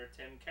Caine or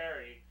Tim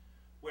Curry,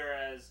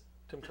 whereas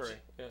Tim Curry,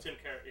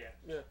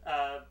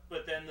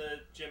 but then the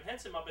Jim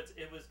Henson Muppets,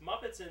 it was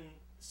Muppets and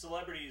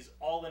celebrities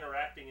all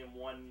interacting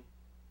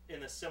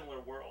in a similar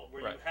world,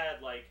 where you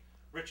had like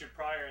Richard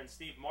Pryor and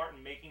Steve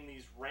Martin making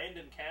these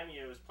random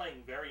cameos,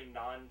 playing very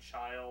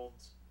non-child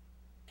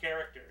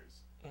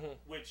characters,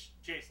 which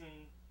Jason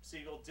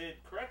Segel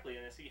did correctly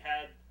in this. He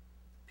had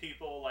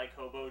people like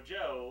Hobo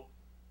Joe,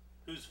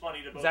 who's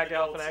funny to both Zach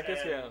adults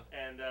Galifianakis,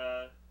 and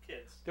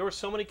kids. There were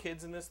so many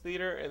kids in this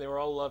theater, and they were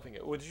all loving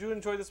it. Did you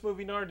enjoy this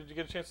movie, Nar? Did you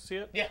get a chance to see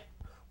it? Yeah.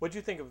 What did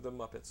you think of the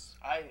Muppets?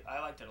 I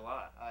liked it a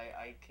lot.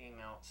 I came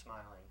out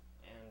smiling.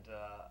 And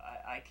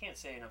I can't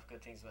say enough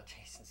good things about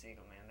Jason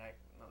Segel, man. That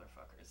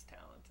motherfucker is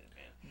talented,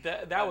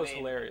 man. That was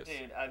hilarious.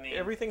 Dude, I mean...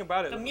 Everything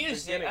about it. The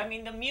music,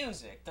 the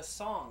music, the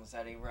songs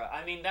that he wrote.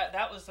 I mean,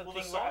 that was the thing.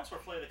 Well, the songs were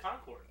Play the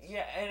Concords.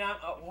 Yeah, and I'm...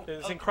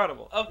 it's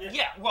incredible.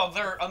 Yeah, well,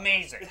 they're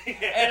amazing.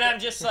 And I'm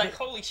just like,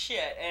 holy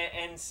shit.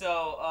 And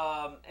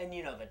so, and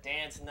you know, the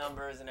dance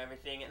numbers and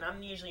everything. And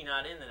I'm usually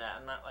not into that.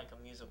 I'm not like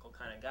a musical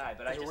kind of guy.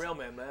 But He's a real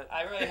man, Matt.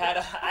 I really had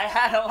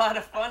a lot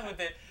of fun with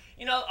it.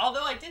 You know,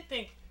 although I did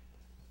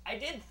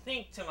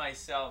think to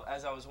myself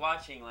as I was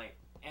watching, like,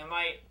 am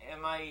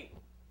I?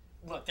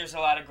 Look, there's a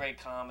lot of great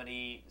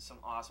comedy, some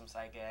awesome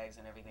sight gags,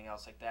 and everything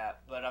else like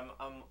that. But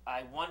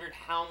I wondered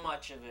how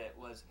much of it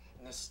was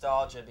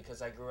nostalgia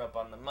because I grew up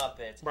on the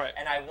Muppets, right?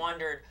 And I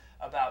wondered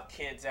about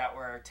kids that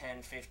were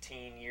 10,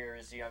 15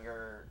 years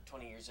younger,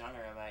 20 years younger,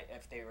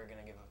 if they were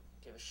gonna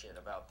give a shit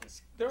about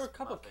these. There were a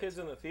couple Muppets. kids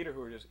in the theater who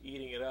were just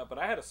eating it up, but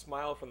I had a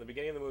smile from the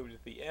beginning of the movie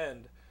to the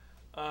end.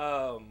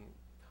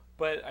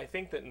 But I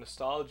think that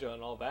nostalgia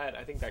and all that,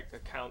 I think that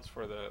accounts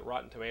for the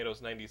Rotten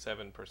Tomatoes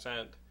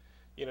 97%.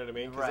 You know what I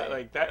mean? 'Cause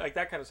right.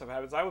 that kind of stuff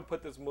happens. I would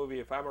put this movie,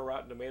 if I'm a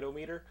Rotten Tomato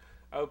meter,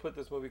 I would put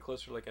this movie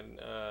closer to like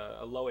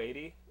a low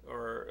 80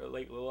 or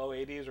like low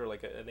 80s or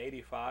like an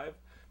 85,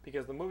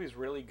 because the movie's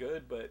really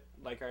good. But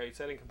like I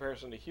said, in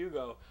comparison to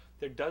Hugo,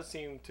 there does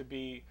seem to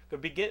be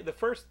the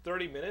first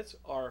 30 minutes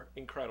are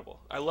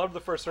incredible. I love the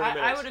first 30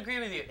 minutes. I would agree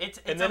with you. It's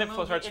and then a it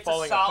movie, starts it's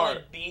falling a solid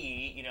apart.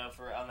 B, you know,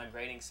 for on the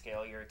grading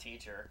scale, you're a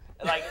teacher.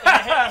 Like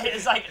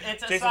it's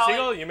a Jason solid,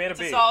 Segel, you made a it's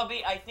B. a solid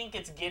B. I think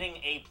it's getting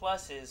A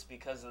pluses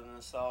because of the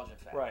nostalgia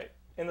factor. Right.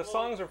 And the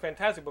songs are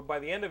fantastic, but by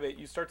the end of it,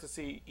 you start to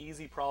see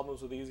easy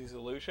problems with easy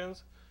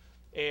solutions.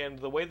 And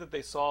the way that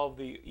they solve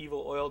the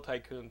evil oil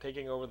tycoon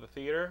taking over the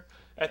theater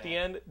at the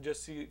end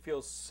just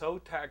feels so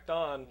tacked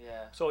on.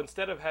 Yeah. So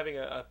instead of having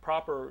a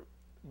proper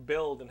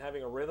build and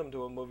having a rhythm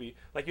to a movie,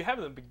 like you have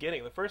in the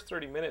beginning, the first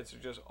 30 minutes are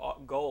just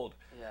gold.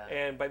 Yeah.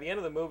 And by the end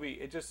of the movie,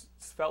 it just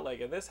felt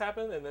like, and this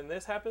happened, and then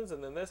this happens,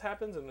 and then this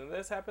happens, and then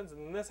this happens,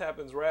 and then this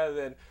happens, rather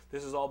than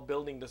this is all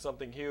building to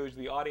something huge.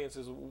 The audience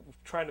is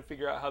trying to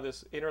figure out how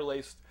this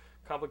interlaced,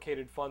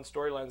 complicated, fun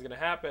storyline is going to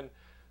happen.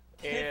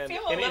 And it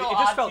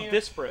just felt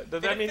disparate.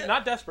 I mean,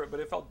 not desperate, but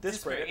it felt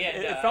disparate.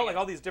 It felt like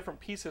all these different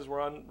pieces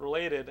were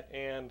unrelated,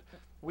 and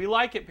we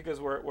like it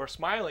because we're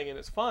smiling and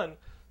it's fun,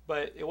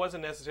 but it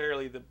wasn't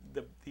necessarily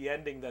the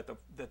ending that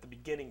the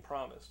beginning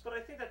promised. But I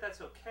think that's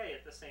okay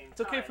at the same time.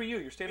 It's okay for you.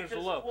 Your standards are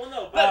low. Well,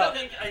 no, but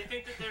I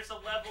think that there's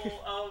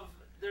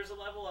a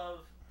level of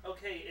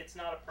okay, it's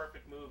not a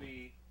perfect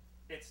movie,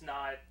 it's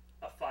not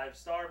a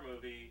 5-star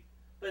movie,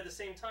 but at the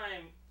same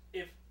time,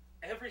 if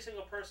every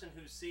single person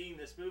who's seeing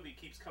this movie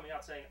keeps coming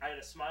out saying, I had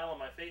a smile on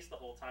my face the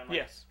whole time. Like,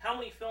 yes. How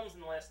many films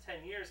in the last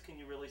 10 years can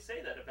you really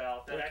say that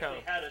about that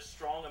actually had a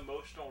strong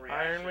emotional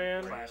reaction? Iron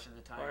Man, Clash of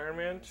the Titans. Iron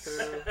Man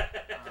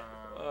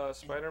 2,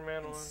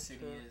 Spider-Man 1, 2.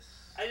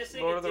 I just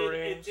think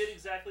it did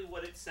exactly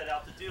what it set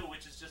out to do,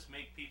 which is just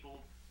make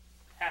people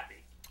happy.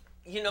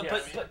 You know,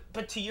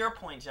 but to your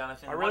point,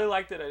 Jonathan, I really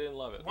liked it. I didn't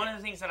love it. One of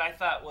the things that I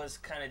thought was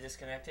kind of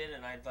disconnected,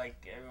 and I'd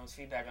like everyone's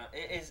feedback on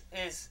is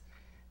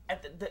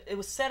it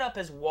was set up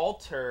as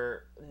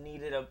Walter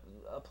needed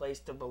a place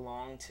to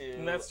belong to,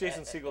 and that's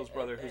Jason Segel's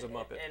brother, who's a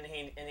Muppet,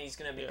 and he's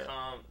going to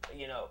become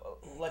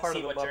let's part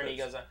see what journey Muppets. he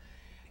goes on,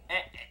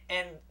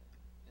 and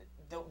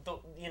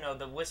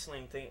the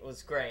whistling thing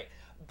was great,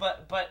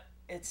 but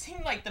it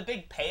seemed like the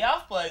big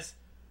payoff was,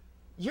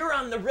 you're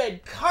on the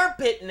red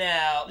carpet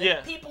now,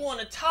 and people want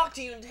to talk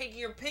to you and take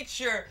your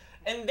picture,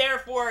 and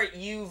therefore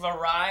you've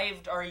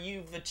arrived or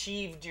you've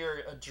achieved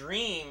your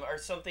dream or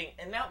something.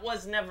 And that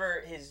was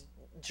never his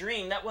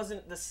dream. That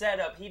wasn't the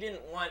setup. He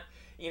didn't want,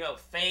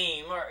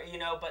 fame or,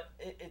 but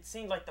it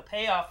seemed like the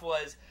payoff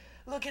was,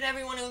 look at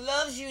everyone who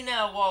loves you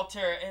now,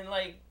 Walter. And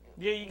like,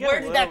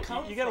 where did that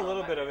come from? You get a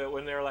little bit of it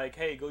when they're like,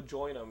 hey, go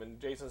join them.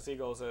 And Jason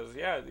Segel says,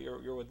 yeah,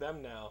 you're with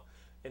them now.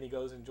 And he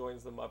goes and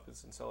joins the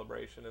Muppets in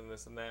celebration and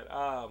this and that.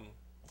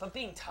 But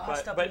being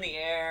tossed up in the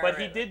air. But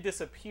he did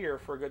disappear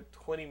for a good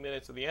 20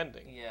 minutes of the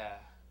ending. Yeah.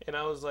 And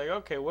I was like,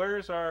 okay,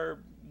 where's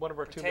one of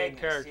our two main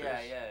characters?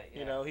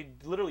 Yeah. He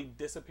literally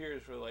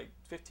disappears for like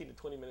 15 to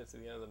 20 minutes at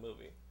the end of the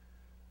movie.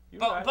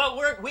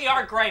 But we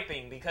are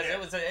griping because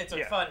it's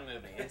a fun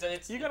movie.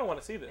 It's you gotta want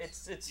to see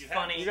this. It's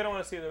funny. You gotta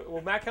want to see it.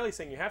 Well, Matt Kelly's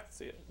saying you have to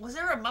see it. Was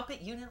there a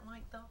Muppet you didn't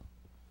like though?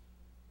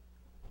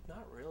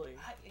 Not really.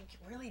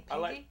 Really,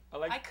 Piggy?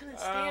 I couldn't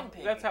stand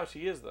Piggy. That's how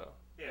she is, though.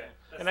 Yeah.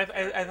 And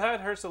I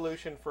thought her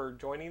solution for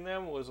joining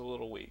them was a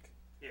little weak.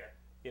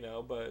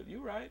 Yeah. But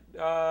you're right.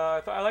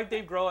 I like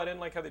Dave Grohl. I didn't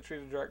like how they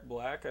treated Jack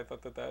Black. I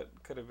thought that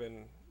could have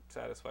been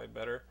satisfied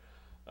better.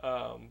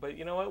 But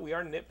you know what? We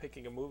are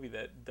nitpicking a movie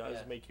that does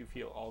make you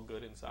feel all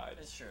good inside.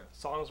 It's true.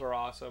 Songs were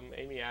awesome.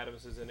 Amy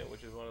Adams is in it,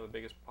 which is one of the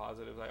biggest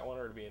positives. I want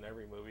her to be in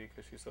every movie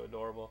because she's so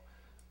adorable.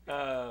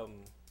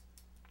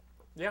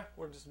 Yeah,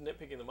 we're just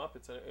nitpicking the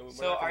Muppets.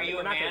 So are you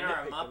a man or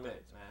a Muppet, man?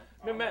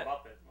 No, Matt.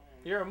 Muppet.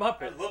 You're a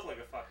Muppet. I look like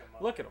a fucking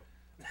Muppet. Look at him.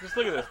 Just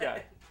look at this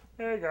guy.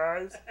 Hey,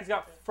 guys. He's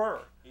got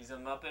fur. He's a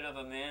Muppet of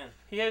a man.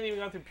 He hasn't even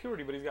gone through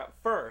puberty, but he's got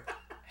fur.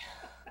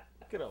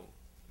 Look at him.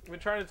 I've been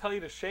trying to tell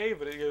you to shave,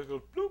 but it goes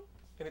bloop,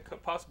 and it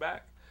pops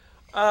back.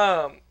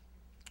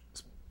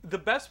 The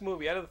best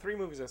movie out of the 3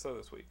 movies I saw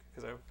this week,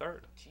 because I'm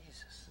third.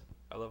 Jesus.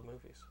 I love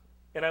movies.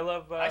 And I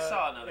love I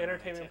saw another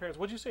entertainment appearance.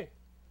 What'd you see?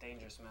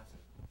 Dangerous Method.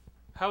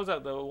 How was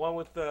that? The one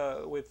with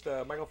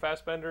Michael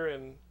Fassbender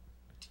and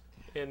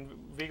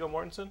Viggo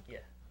Mortensen? Yeah.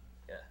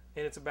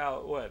 And it's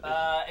about what?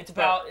 It's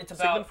about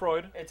Sigmund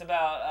Freud. It's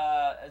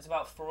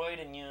about Freud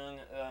and Jung,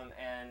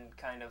 and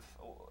kind of.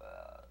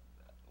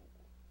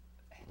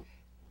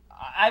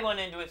 I went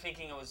into it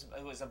thinking it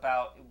was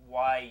about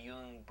why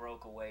Jung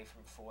broke away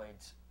from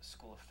Freud's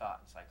school of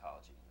thought and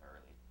psychology in the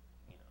early,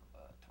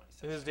 20th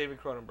century. This is David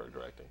Cronenberg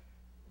directing.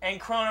 And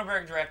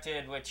Cronenberg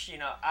directed, which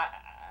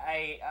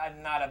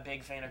I'm not a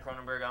big fan of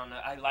Cronenberg.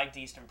 I liked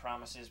Eastern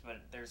Promises, but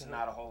there's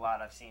not a whole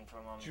lot I've seen from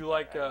him. Did you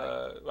like?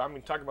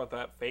 Talking about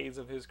that phase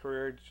of his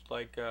career. Did you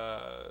like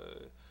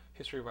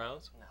History of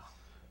Violence? No.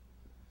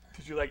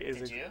 Did you like?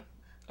 Did you?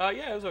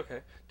 Yeah, it was okay.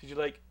 Did you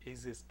like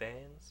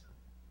Existence?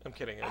 I'm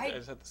kidding. I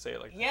just have to say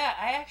it like that. Yeah,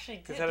 I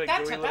actually did.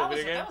 That was like 20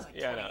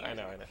 I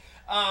know.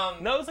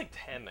 No, it was like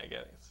 10, I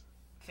guess.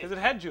 Because it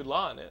had Jude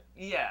Law in it.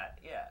 Yeah.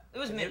 It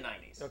was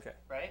mid-90s. Okay.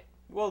 Right?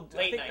 Well,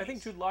 late I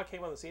think Jude Law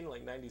came on the scene in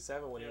like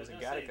 97 when he was in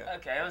Gattaca.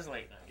 Okay, it was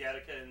late 90s.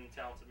 Gattaca and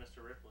Talented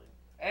Mr. Ripley.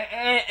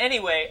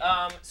 Anyway,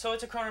 so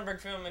it's a Cronenberg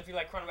film. If you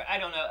like Cronenberg, I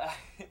don't know.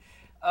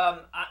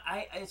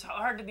 It's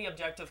hard to be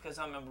objective because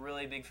I'm a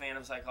really big fan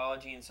of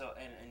psychology and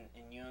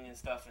Jung and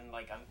stuff, and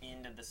like I'm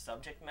into the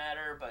subject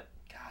matter. But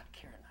God,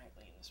 Keira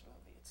Knightley in this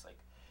movie, it's like,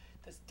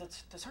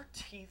 does her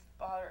teeth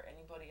bother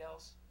anybody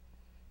else?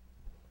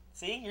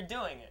 See, you're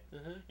doing it.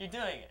 Mm-hmm. You're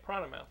doing it.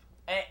 Piranha mouth.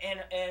 And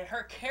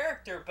her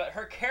character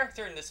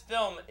in this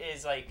film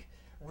is like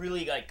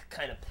really like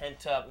kind of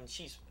pent up, and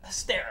she's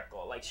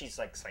hysterical, like she's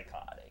like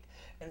psychotic.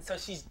 And so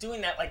she's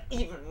doing that like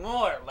even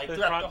more, like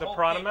throughout the whole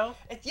piranha thing. mouth.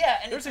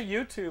 There's a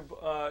YouTube.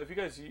 If you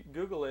guys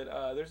Google it,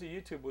 there's a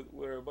YouTube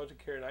where a bunch of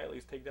Keira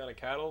Knightleys take down a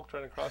cattle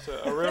trying to cross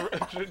a river,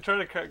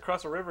 trying to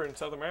cross a river in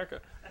South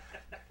America.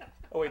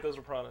 Oh wait, those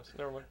are piranhas.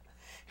 Never mind.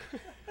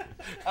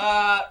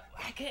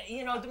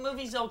 The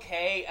movie's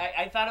okay.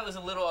 I thought it was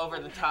a little over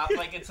the top.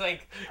 Like it's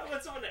like I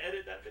want someone to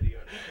edit that video.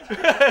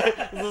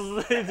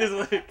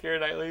 Just like Keira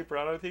Knightley,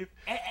 piranha teeth.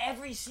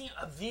 Every scene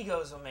of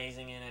Viggo's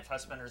amazing in it.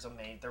 Fassbender's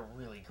amazing. They're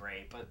really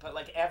great. But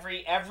like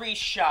every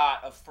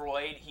shot of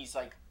Freud, he's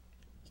like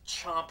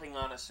chomping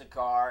on a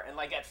cigar, and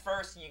like at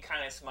first you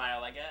kind of smile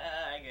like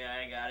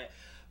I got it,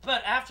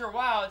 but after a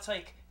while it's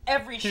like.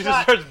 Every shot,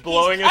 just starts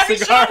blowing a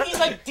cigar. Shot, he's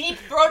like deep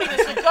throating a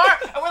cigar,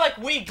 and we're like,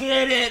 We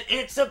get it.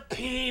 It's a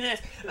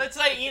penis. It's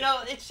like,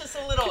 it's just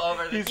a little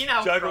over. He's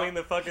juggling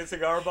the fucking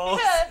cigar balls.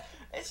 Yeah,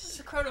 it's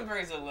just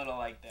Cronenberg's a little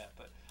like that,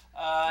 but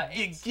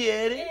you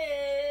get it.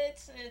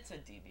 It's a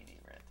DVD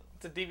rental.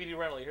 It's a DVD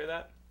rental. You hear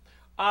that?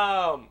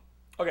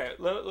 Okay,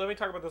 let me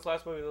talk about this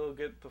last movie, and then we'll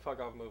get the fuck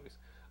off movies.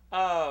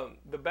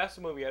 The best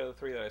movie out of the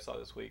 3 that I saw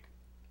this week,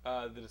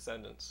 The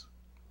Descendants.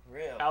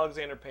 Really?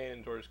 Alexander Payne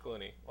and George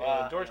Clooney.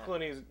 Wow, and George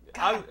Clooney's...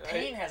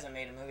 Payne hasn't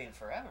made a movie in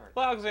forever.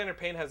 Well, Alexander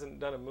Payne hasn't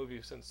done a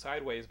movie since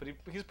Sideways, but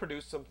he's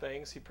produced some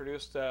things. He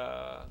produced...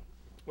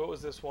 what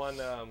was this one?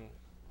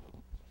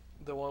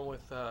 The one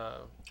with... a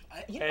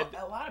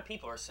lot of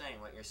people are saying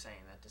what you're saying,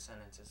 that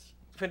Descendants is...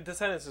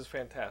 Descendants is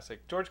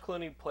fantastic. George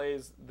Clooney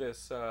plays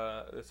this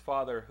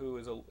father who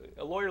is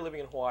a lawyer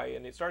living in Hawaii,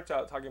 and it starts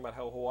out talking about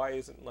how Hawaii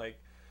isn't like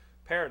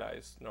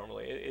paradise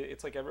normally.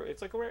 It's like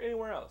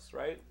anywhere else,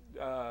 right?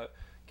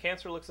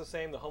 Cancer looks the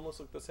same, the homeless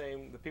look the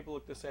same, the people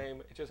look the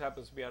same. It just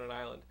happens to be on an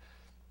island,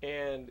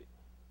 and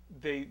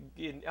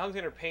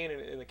Alexander Payne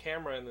in the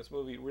camera in this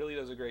movie really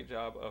does a great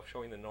job of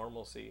showing the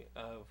normalcy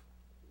of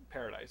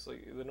paradise,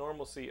 like the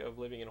normalcy of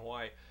living in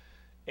Hawaii.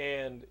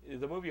 And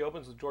the movie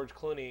opens with George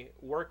Clooney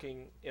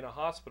working in a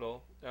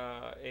hospital,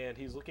 and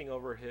he's looking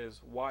over his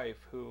wife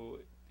who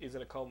is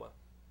in a coma.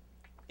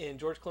 And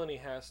George Clooney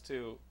has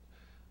to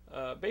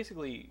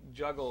basically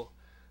juggle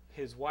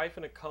his wife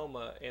in a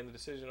coma and the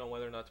decision on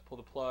whether or not to pull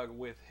the plug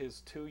with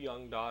his 2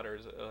 young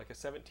daughters, like a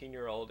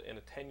 17-year-old and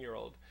a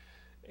 10-year-old,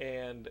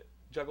 and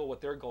juggle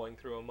what they're going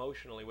through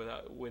emotionally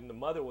when the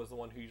mother was the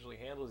one who usually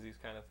handles these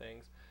kind of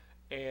things.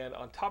 And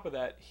on top of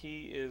that,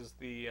 he is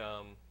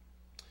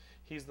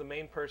he's the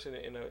main person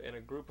in a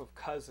group of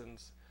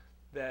cousins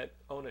that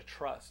own a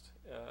trust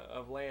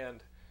of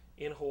land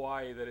in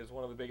Hawaii that is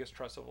one of the biggest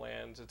trusts of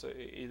lands.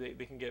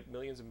 They can get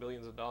millions and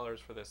billions of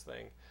dollars for this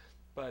thing,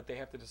 but they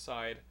have to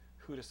decide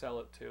who to sell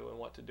it to and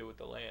what to do with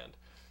the land.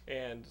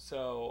 And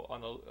so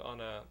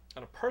on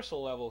a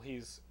personal level,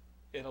 he's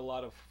in a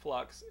lot of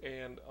flux,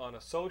 and on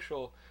a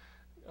social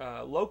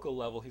local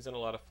level, he's in a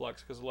lot of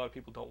flux because a lot of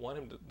people don't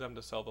want them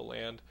to sell the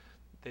land.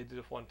 They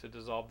just want to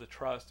dissolve the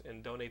trust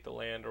and donate the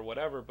land or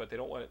whatever, but they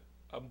don't want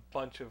a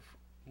bunch of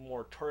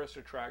more tourist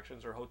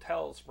attractions or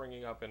hotels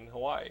springing up in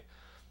Hawaii.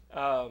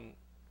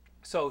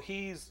 So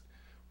he's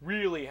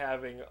really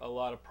having a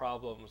lot of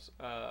problems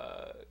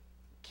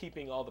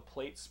keeping all the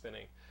plates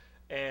spinning.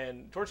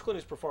 And George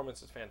Clooney's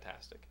performance is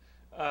fantastic.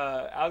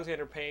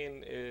 Alexander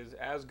Payne is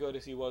as good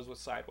as he was with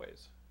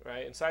Sideways,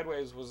 right? And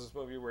Sideways was this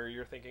movie where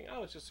you're thinking,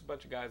 oh, it's just a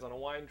bunch of guys on a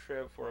wine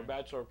trip for a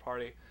bachelor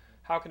party.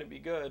 How can it be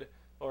good?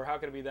 Or how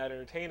can it be that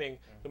entertaining?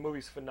 The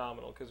movie's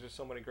phenomenal because there's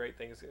so many great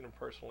things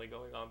interpersonally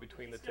going on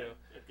between the two.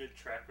 A good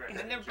track record.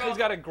 And he's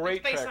got a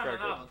great track record. It's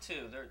based on a novel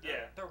too.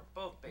 They're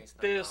both based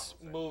on this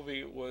novels.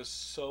 Movie was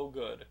so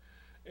good,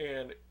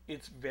 and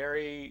it's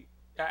very,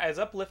 as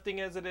uplifting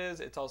as it is,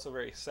 it's also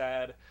very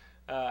sad.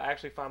 I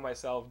actually found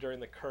myself during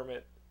the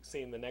Kermit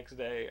scene the next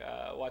day,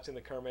 watching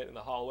the Kermit in the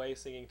hallway,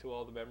 singing to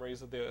all the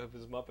memories of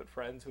his Muppet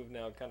friends who've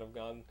now kind of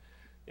gone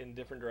in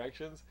different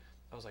directions.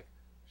 I was like,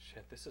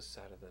 shit, this is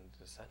sadder than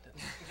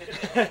Descendants.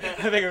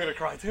 I think I'm gonna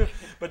cry too.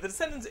 But the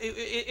Descendants,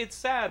 it's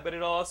sad, but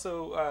it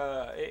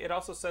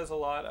also says a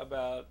lot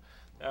about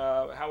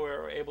how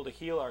we're able to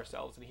heal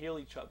ourselves and heal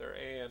each other,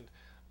 and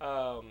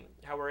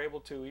how we're able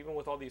to, even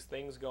with all these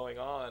things going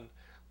on,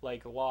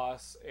 like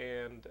loss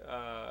and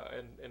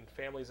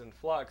families in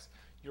flux,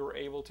 you're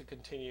able to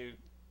continue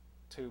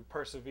to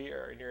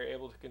persevere, and you're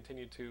able to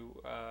continue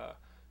to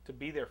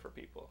be there for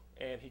people.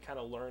 And he kind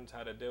of learns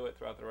how to do it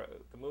throughout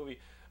the movie.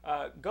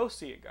 Go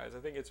see it, guys. I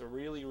think it's a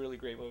really, really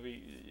great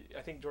movie.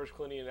 I think George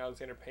Clooney and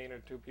Alexander Payne are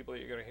 2 people that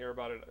you're going to hear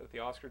about it at the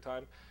Oscar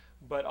time.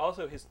 But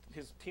also his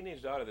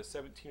teenage daughter, the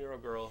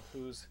 17-year-old girl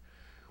who's...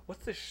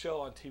 What's this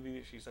show on TV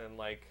that she's in?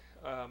 Like,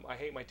 I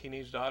Hate My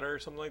Teenage Daughter or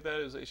something like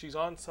that. She's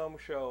on some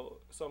show,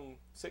 some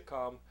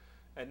sitcom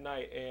at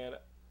night, and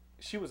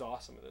she was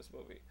awesome in this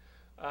movie.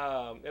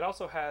 It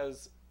also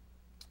has...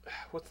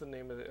 What's the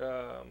name of it?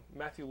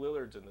 Matthew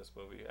Lillard's in this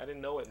movie. I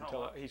didn't know it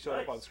until he showed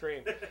up on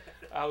screen.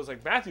 I was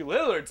like, Matthew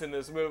Lillard's in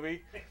this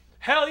movie?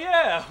 Hell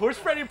yeah! Where's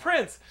Freddie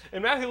Prinze?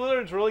 And Matthew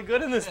Lillard's really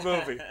good in this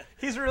movie.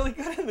 He's really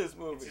good in this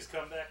movie. It's his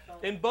comeback film?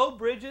 And Beau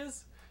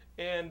Bridges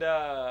and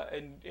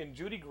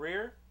Judy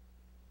Greer,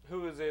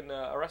 who is in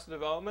Arrested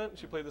Development.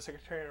 She played the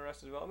secretary in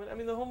Arrested Development. I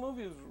mean, the whole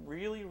movie was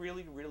really,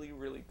 really, really,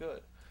 really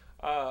good.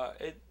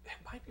 It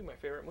might be my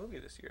favorite movie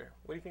this year.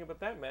 What do you think about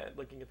that, Matt,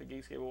 looking at the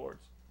Geekscape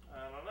Awards? I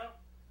don't know.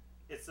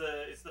 It's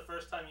the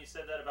first time you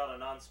said that about a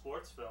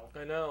non-sports film.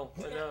 I know.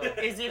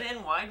 Is it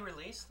in wide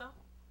release though?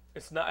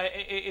 It's not.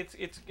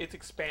 It's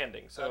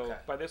expanding. So okay.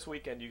 By this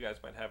weekend, you guys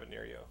might have it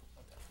near you.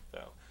 Okay.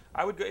 So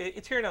I would go.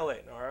 It's here in LA.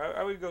 No,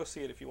 I would go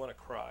see it if you want to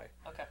cry.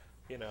 Okay.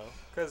 You know,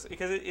 because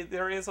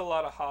there is a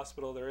lot of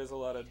hospital. There is a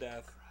lot of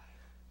death.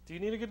 Do you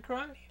need a good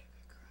cry? I need a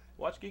good cry.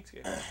 Watch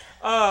Geekscape.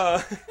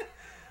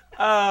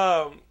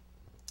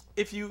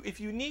 If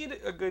you need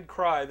a good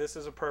cry, this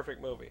is a perfect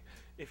movie.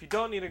 If you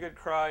don't need a good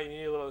cry, you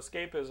need a little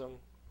escapism.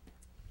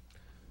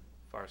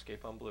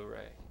 Farscape on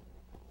Blu-ray.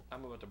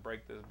 I'm about to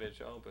break this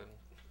bitch open.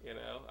 You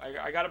know,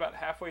 I got about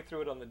halfway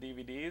through it on the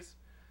DVDs,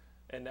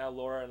 and now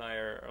Laura and I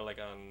are like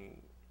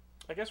on.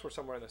 I guess we're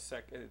somewhere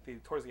in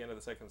towards the end of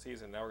the second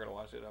season. Now we're gonna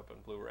watch it up on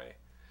Blu-ray.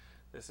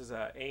 This is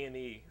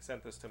A&E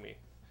sent this to me.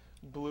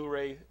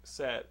 Blu-ray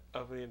set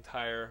of the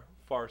entire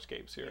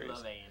Farscape series. You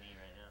love A&E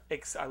right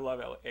now. I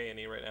love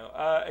A&E right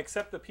now.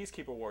 Except the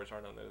Peacekeeper Wars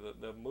aren't on there.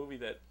 The movie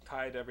that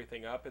tied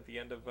everything up at the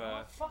end of.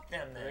 Fuck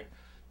them then.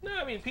 No,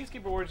 I mean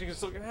Peacekeeper Wars. You can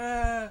still.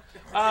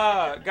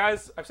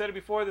 Guys, I've said it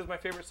before. This is my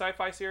favorite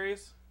sci-fi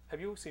series. Have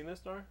you seen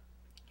this, Nar?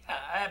 Yeah,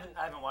 I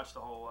haven't watched the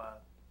whole.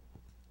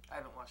 I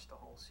haven't watched the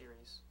whole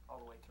series all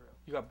the way through.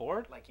 You got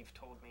bored? Like you've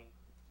told me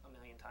a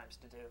million times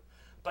to do.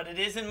 But it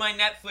is in my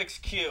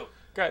Netflix queue.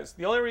 Guys,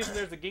 the only reason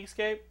there's a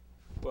Geekscape,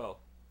 well,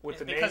 with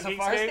the name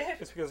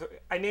Geekscape, is because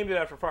I named it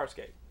after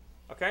Farscape.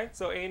 Okay?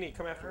 So A&E,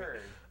 come after me.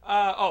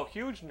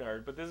 Huge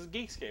nerd, but this is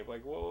Geekscape.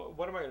 Like,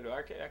 what am I going to do?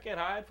 I can't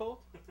hide,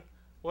 fool.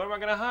 What am I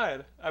going to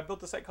hide? I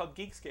built a site called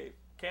Geekscape.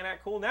 Can't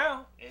act cool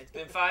now. It's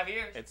been 5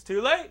 years. It's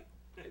too late.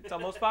 It's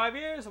almost 5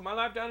 years of my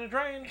life down the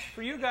drain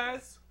for you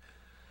guys.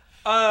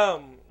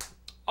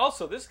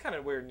 Also, this is kind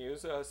of weird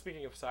news.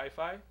 Speaking of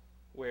SyFy,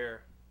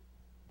 where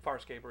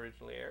Farscape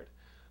originally aired,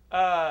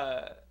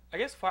 I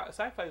guess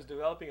SyFy is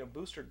developing a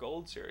Booster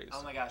Gold series.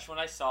 Oh my gosh, when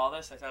I saw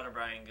this, I thought of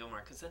Brian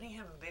Gilmore. Because didn't he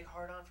have a big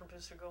heart-on for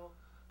Booster Gold?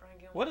 Brian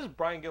Gilmore? What does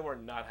Brian Gilmore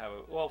not have?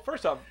 Well,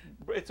 first off,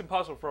 it's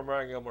impossible for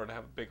Brian Gilmore to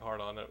have a big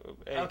heart on it.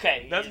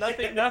 Okay.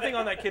 Nothing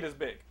on that kid is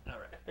big. All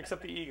right.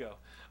 Except the ego.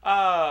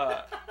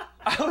 I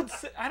would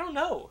say, I don't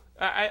know.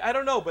 I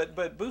don't know,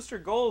 but Booster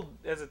Gold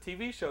as a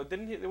TV show,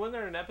 wasn't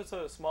there an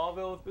episode of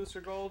Smallville with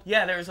Booster Gold?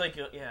 Yeah, there was like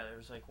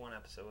one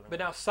episode with him. But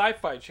now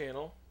SyFy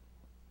Channel,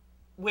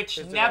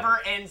 which never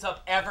ends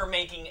up ever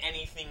making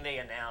anything they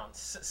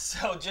announce.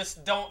 So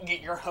just don't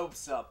get your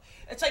hopes up.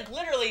 It's like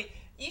literally,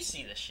 you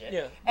see this shit.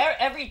 Yeah.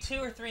 Every 2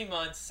 or 3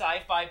 months,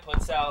 SyFy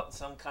puts out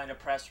some kind of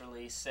press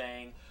release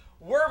saying,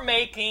 we're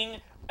making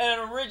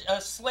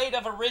a slate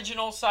of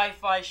original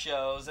sci-fi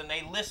shows, and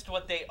they list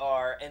what they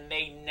are, and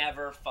they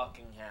never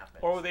fucking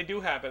happen. Or when they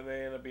do happen,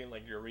 they end up being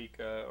like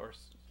Eureka or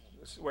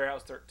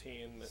Warehouse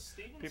 13.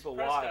 Stevens people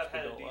Prescott watch,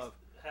 had people love.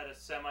 Had a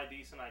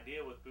semi-decent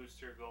idea with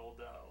Booster Gold,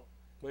 though.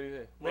 What do you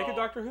think? Make a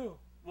Doctor Who.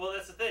 Well,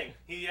 that's the thing.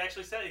 He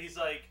actually said it. He's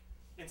like,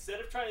 instead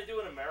of trying to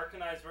do an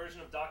Americanized version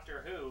of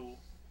Doctor Who,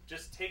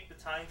 just take the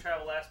time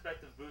travel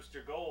aspect of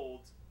Booster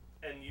Gold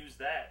and use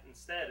that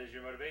instead as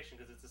your motivation,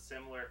 because it's a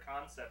similar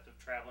concept of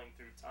traveling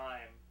through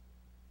time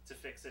to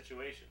fix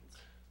situations.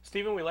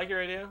 Steven, we like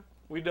your idea.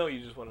 We know you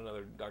just want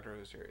another Doctor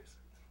Who series.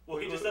 Well,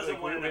 he just doesn't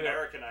want an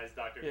Americanized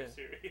Doctor Who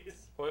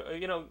series.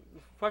 Well,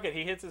 fuck it.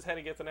 He hits his head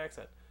and gets an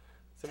accent.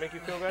 Does that make you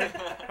feel better?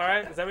 All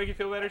right? Does that make you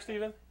feel better,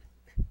 Steven?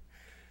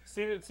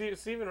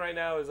 Steven right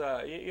now is,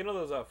 you know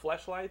those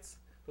fleshlights?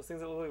 Those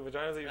things that look like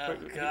vaginas that you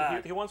put...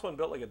 God. He wants one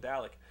built like a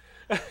Dalek.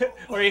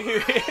 Or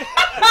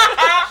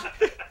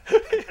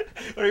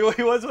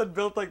he wants one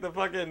built like the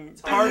fucking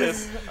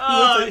TARDIS.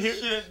 He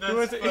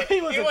wants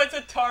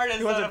a TARDIS.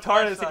 He wants a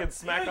TARDIS he can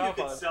smack off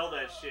on. You could sell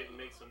that shit and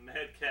make some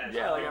mad cash.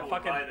 Yeah, like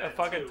a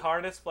fucking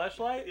TARDIS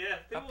fleshlight. Yeah,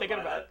 I'm thinking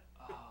about it.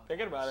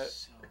 Thinking about it.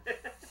 So funny.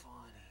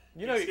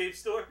 You know, Geekscape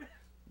store.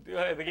 The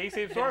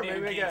Geekscape store, maybe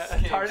they got a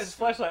TARDIS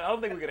fleshlight. I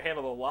don't think we could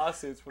handle the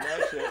lawsuits for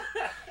that shit.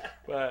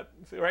 But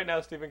right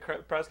now, Stephen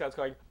Prescott's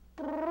going.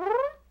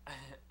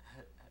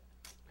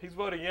 He's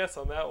voting yes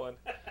on that one.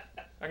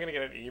 I'm gonna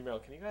get an email.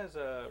 Can you guys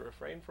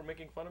refrain from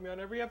making fun of me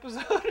on every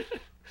episode?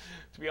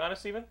 To be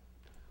honest, Stephen,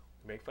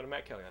 we make fun of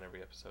Matt Kelly on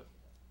every episode.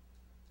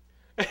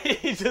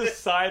 He just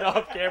sighed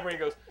off camera. He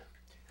goes,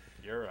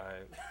 "You're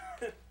right."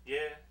 Yeah,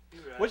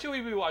 you're right. What should we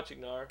be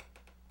watching, Nar?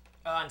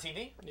 On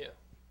TV? Yeah.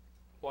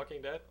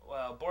 Walking Dead?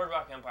 Well,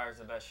 Boardwalk Empire is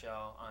the best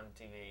show on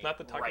TV. Not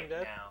the Talking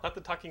Dead? Now. Not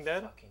the Talking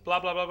Dead? Fucking blah,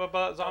 blah, blah, blah,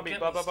 blah, zombie,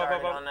 blah, blah, blah, blah,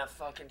 blah. On that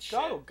fucking shit.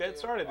 Go, get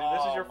started, dude.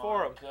 This is your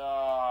forum. Oh,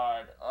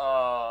 my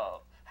God.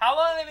 How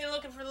long have they been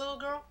looking for the little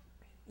girl?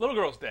 Little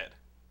girl's dead.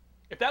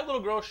 If that little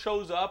girl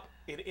shows up,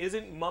 it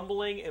isn't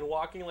mumbling and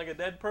walking like a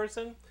dead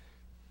person,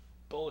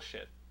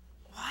 bullshit.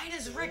 Why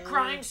does Rick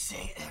Grimes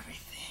say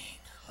everything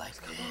like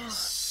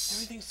this?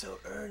 Everything's so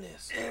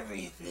earnest.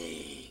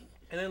 Everything.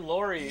 And then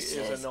Lori is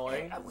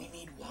annoying. We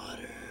need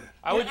water.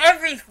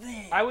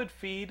 Everything. I would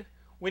feed.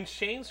 When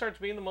Shane starts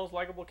being the most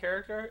likable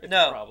character, it's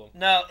a problem.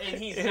 No,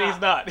 and he's not. He's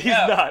not. He's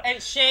not.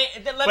 And Shane...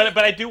 But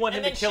I do want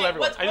him to kill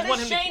everyone. What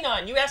is Shane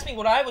on? You asked me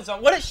what I was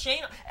on. What is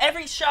Shane on?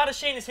 Every shot of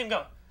Shane is him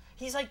going...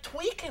 He's like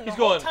tweaking the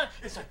whole time.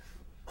 He's like...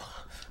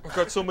 I've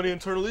got so many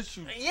internal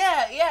issues.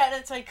 Yeah, and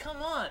it's like,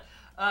 come on.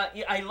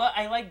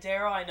 I like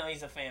Daryl. I know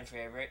he's a fan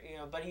favorite,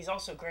 but he's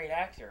also a great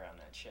actor on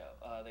that show.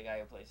 The guy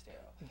who plays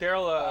Daryl.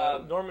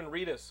 Daryl Norman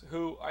Reedus,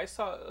 who I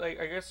saw.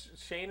 I guess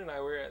Shane and I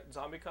were at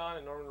ZombieCon,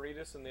 and Norman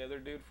Reedus and the other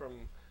dude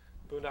from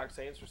Boondock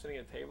Saints were sitting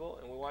at a table,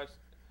 and we watched.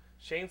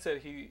 Shane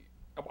said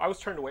I was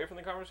turned away from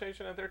the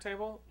conversation at their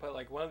table, but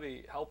like one of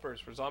the helpers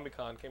for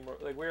ZombieCon came.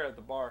 Like we were at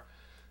the bar,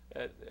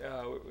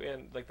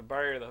 and like the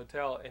bar area of the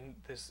hotel, and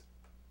this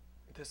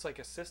like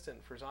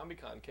assistant for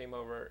ZombieCon came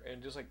over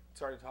and just like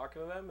started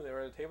talking to them, and they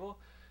were at a table,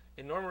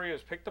 and Norman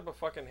Reedus picked up a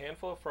fucking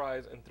handful of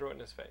fries and threw it in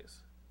his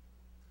face.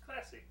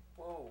 Classy.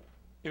 Whoa.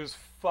 It was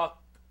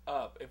fucked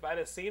up. If I'd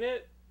have seen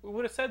it, we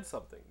would have said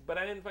something. But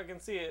I didn't fucking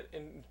see it,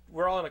 and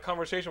we're all in a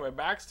conversation with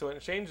backs to it,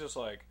 and Shane's just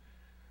like,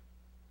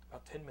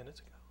 about 10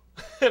 minutes ago.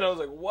 And I was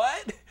like,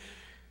 what?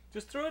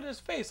 Just threw it in his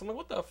face. I'm like,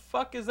 what the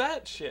fuck is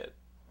that shit?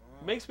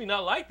 Makes me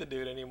not like the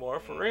dude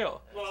anymore, for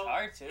real. Well, it's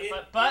hard to.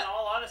 But in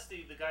all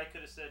honesty, the guy could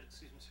have said,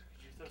 "Excuse me, sir,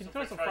 can you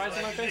throw some fries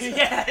in my face?"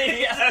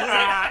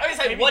 Yeah. I was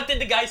like, what did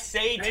the guy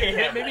say to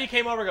him? Maybe he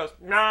came over and goes,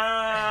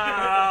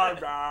 nah.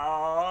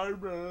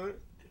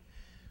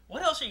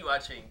 What else are you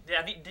watching?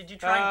 Did you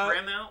try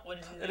Grimm out?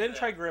 What did you I didn't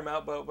try Grimm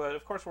out, but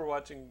of course we're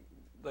watching.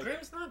 Like,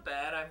 Grimm's not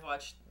bad. I've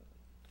watched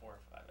 4 or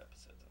 5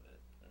 episodes of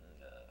it, and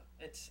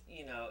it's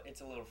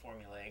it's a little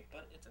formulaic,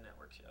 but it's a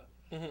network show.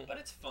 Mm-hmm. But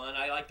it's fun.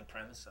 I like the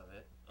premise of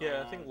it.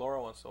 Yeah, I think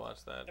Laura wants to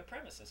watch that. The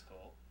premise is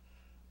cool.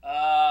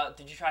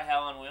 Did you try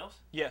Hell on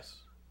Wheels? Yes.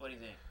 What do you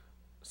think?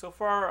 So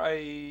far,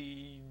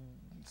 I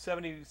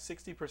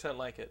 60%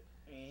 like it.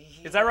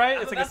 Is that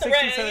right? It's like a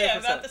 60-70%. Yeah,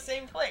 about the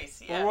same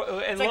place. Yeah.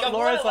 And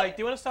Laura's like,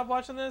 "Do you want to stop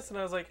watching this?" And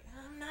I was like,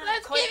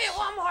 Let's give it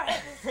one more.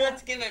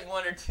 Let's give it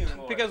 1 or 2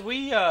 more. Because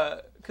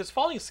because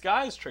Falling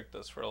Skies tricked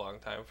us for a long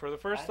time. For the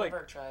first I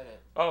never tried it.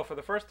 Oh, for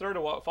the first third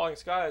of Falling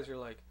Skies, you're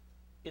like,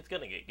 it's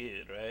gonna get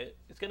good, right?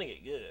 It's gonna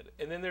get good.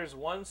 And then there's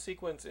one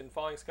sequence in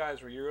Falling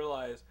Skies where you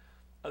realize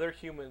other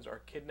humans are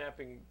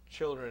kidnapping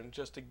children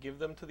just to give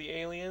them to the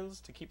aliens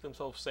to keep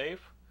themselves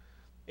safe.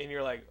 And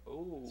you're like,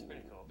 ooh,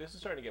 cool. This is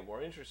starting to get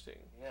more interesting.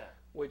 Yeah.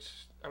 Which,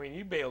 I mean,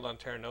 you bailed on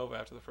Terra Nova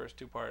after the first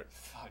 2-part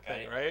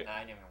thing, right? I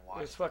didn't even watch it.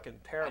 It was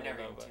fucking terrible. I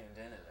never even tuned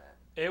into that.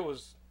 It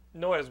was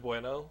no es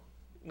bueno.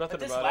 Nothing but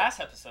this about last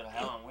episode of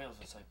Hell on Wheels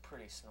was like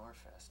pretty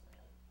snorefest,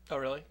 man. Oh,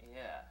 really?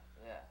 Yeah.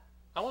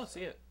 I want to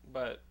see it,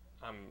 but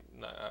I'm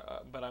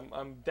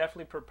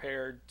definitely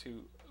prepared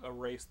to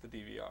erase the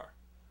DVR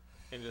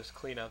and just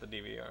clean out the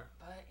DVR.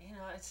 But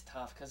it's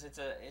tough because it's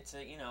a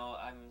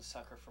I'm a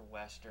sucker for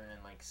Western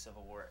and like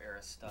Civil War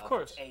era stuff. Of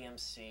course. It's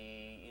AMC,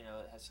 it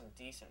has some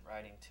decent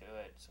writing to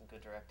it, some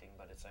good directing,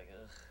 but it's like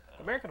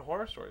American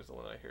Horror Story is the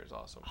one I hear is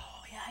awesome.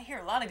 Oh yeah, I hear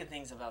a lot of good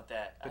things about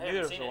that. But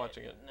neither of us are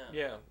watching it. No.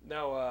 Yeah.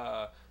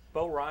 No,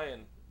 Bo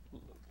Ryan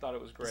thought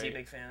it was great. Is he a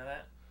big fan of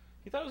that?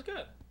 He thought it was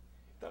good.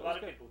 A lot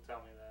of people tell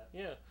me that.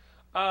 Yeah.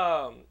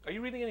 Are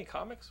you reading any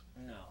comics?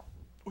 No.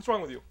 What's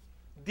wrong with you?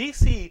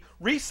 DC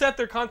reset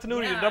their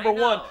continuity to number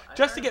 1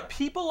 just to get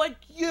people like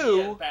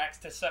you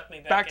to suck me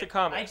back to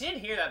comics. I did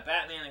hear that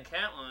Batman and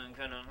Catwoman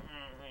kind of.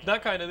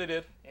 That kind of they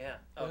did. Yeah.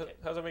 Okay.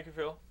 How's that make you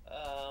feel?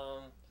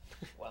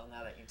 Well,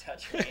 now that you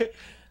touch me,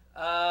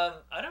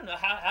 I don't know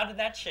how did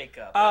that shake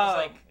up. I was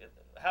like,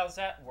 how's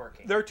that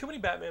working? There are too many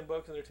Batman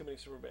books and there are too many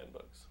Superman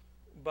books,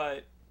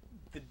 but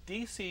the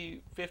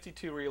DC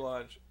 52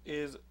 relaunch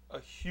is a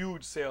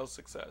huge sales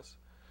success.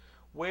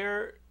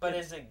 But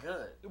is it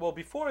good? Well,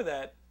 before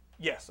that,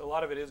 yes, a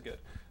lot of it is good.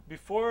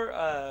 Before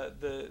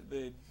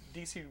the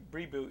DC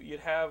reboot, you'd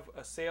have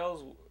a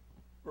sales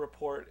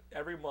report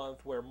every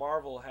month where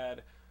Marvel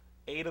had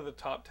 8 of the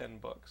top 10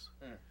 books.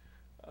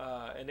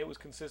 And it was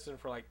consistent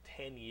for like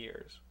 10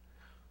 years.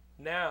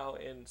 Now,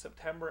 in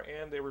September,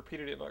 and they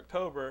repeated it in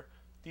October,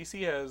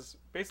 DC has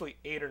basically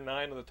 8 or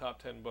 9 of the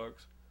top 10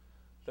 books.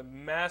 The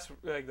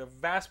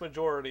vast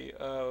majority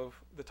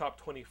of the top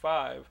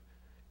 25,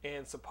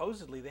 and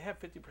supposedly they have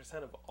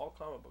 50% of all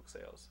comic book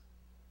sales.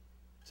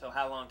 So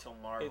how long till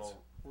Marvel it's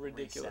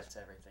ridiculous. Resets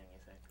everything, you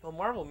think? Well,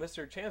 Marvel missed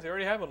their chance. They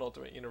already have an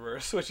Ultimate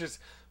Universe, which is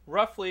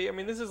roughly. I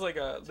mean, this is like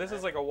a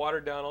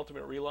watered down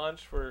Ultimate relaunch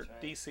for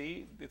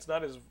DC. It's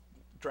not as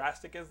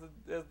drastic as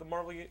the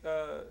Marvel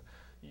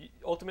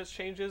Ultimates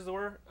changes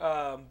were,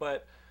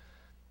 but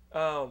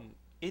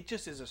it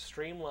just is a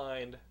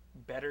streamlined,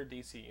 better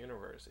DC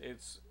universe.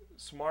 It's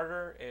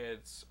smarter.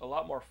 It's a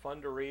lot more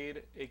fun to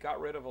read. It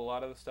got rid of a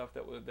lot of the stuff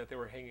that they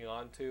were hanging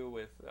on to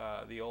with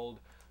the old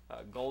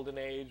Golden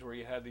Age, where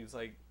you had these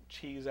like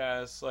cheese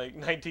ass like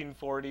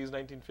 1940s,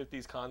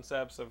 1950s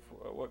concepts of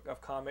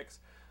comics.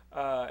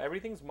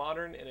 Everything's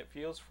modern and it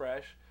feels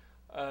fresh.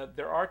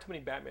 There are too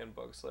many Batman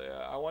books.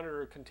 I wanted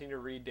to continue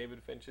to read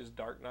David Finch's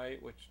Dark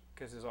Knight,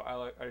 because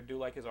I do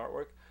like his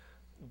artwork,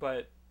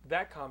 but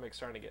that comic's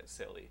starting to get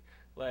silly.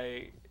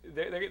 Like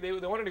they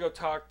wanted to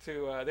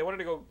go they wanted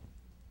to go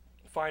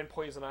find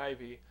Poison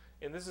Ivy,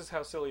 and this is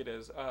how silly it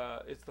is.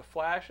 It's the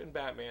Flash and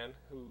Batman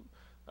who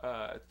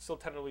still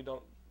technically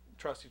don't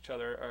trust each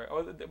other.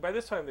 By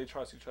this time they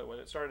trust each other. When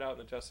it started out in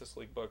the Justice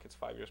League book, it's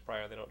 5 years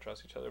prior, they don't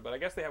trust each other. But I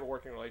guess they have a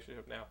working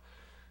relationship now.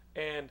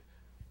 And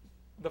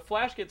the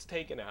Flash gets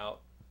taken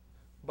out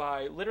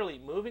by literally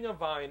moving a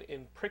vine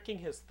and pricking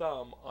his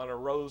thumb on a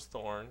rose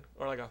thorn,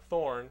 or like a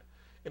thorn,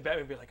 and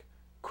Batman would be like,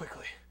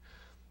 quickly,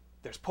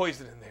 there's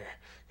poison in there,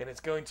 and it's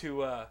going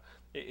to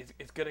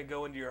it's going to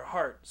go into your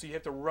heart, so you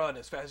have to run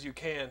as fast as you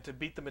can to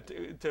beat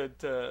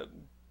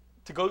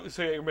to go,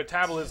 so your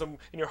metabolism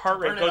and your heart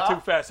rate go too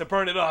fast to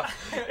burn it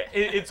off.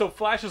 and so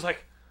Flash is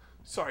like,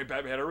 sorry,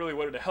 Batman, I really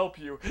wanted to help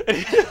you. And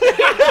he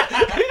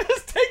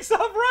just takes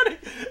off running.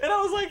 And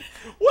I was like,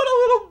 what a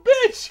little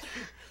bitch.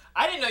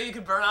 I didn't know you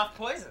could burn off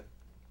poison.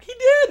 He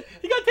did.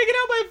 He got taken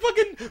out by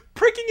fucking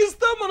pricking his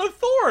thumb on a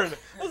thorn.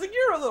 I was like,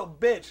 you're a little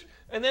bitch.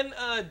 And then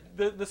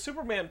the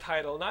Superman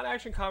title, not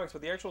Action Comics,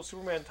 but the actual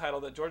Superman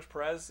title that George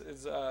Perez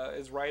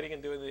is writing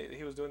and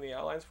he was doing the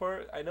outlines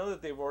for. I know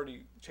that they've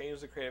already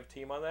changed the creative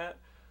team on that,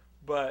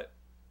 but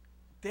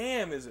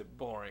damn, is it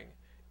boring.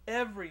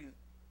 Every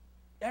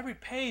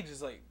page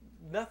is like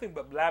nothing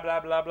but blah blah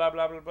blah blah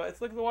blah blah blah.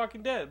 It's like The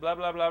Walking Dead, blah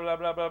blah blah blah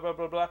blah blah blah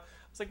blah blah.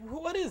 It's like,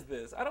 what is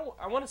this?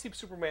 I want to see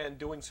Superman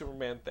doing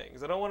Superman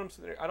things. I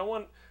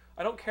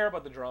don't care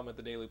about the drama at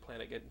the Daily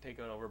Planet getting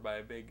taken over by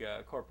a big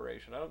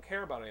corporation. I don't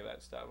care about any of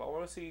that stuff. I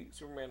want to see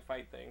Superman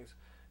fight things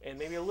and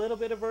maybe a little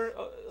bit of a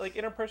like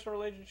interpersonal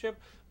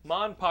relationship.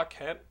 Ma and Pa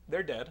Kent,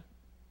 they're dead.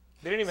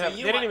 They didn't even have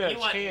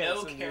a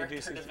chance. No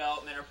character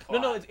development or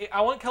plot. No.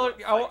 I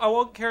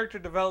want character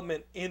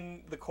development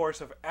in the course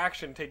of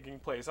action taking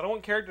place. I don't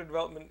want character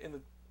development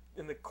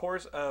in the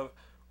course of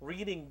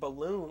reading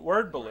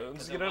word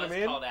balloons. You know what I mean?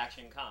 It's called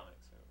Action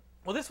Comics.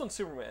 Well, this one's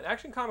Superman.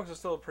 Action Comics is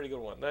still a pretty good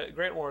one.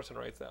 Grant Morrison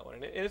writes that one,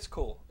 and it's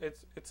cool.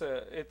 It's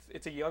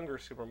a younger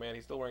Superman.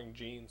 He's still wearing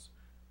jeans.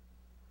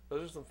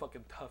 Those are some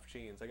fucking tough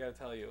jeans. I gotta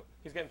tell you,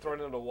 he's getting thrown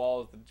into the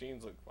walls. The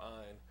jeans look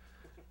fine,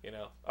 you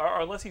know. Or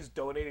unless he's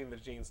donating the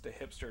jeans to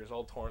hipsters,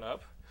 all torn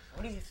up.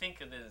 What do you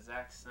think of the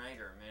Zack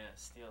Snyder Man of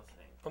Steel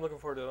thing? I'm looking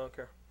forward to it. I don't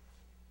care.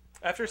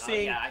 After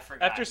seeing, I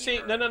forgot.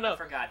 No. I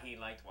forgot he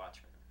liked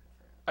Watchmen.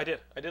 I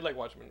did like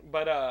Watchmen,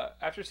 but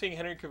after seeing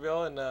Henry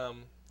Cavill in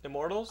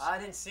Immortals, I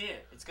didn't see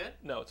it. It's good?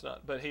 No, it's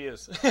not. But he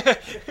is.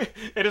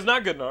 It is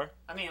not good, Nar.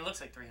 I mean, it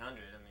looks like 300. I mean,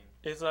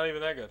 it's not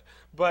even that good.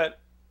 But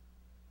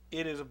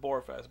it is a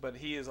bore fest. But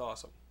he is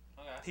awesome.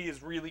 Okay. He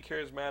is really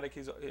charismatic.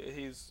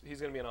 He's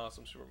gonna be an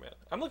awesome Superman.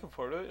 I'm looking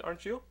forward to it.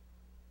 Aren't you?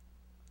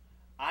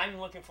 I'm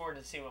looking forward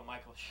to see what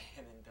Michael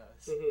Shannon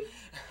does.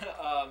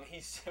 Mm-hmm.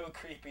 He's so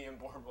creepy in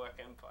Boardwalk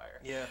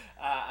Empire. Yeah.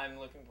 I'm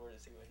looking forward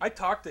to see what. I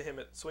talked to him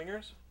at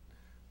Swingers.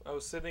 I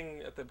was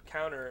sitting at the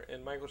counter,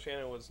 and Michael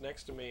Shannon was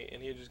next to me,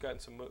 and he had just gotten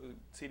some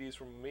CDs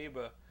from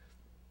Amoeba,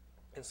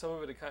 and some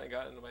of it had kind of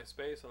gotten into my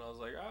space, and I was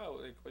like,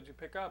 oh, what'd you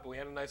pick up? And we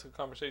had a nice little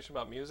conversation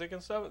about music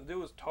and stuff, and the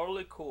dude was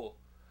totally cool.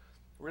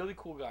 Really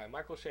cool guy.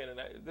 Michael Shannon.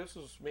 This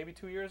was maybe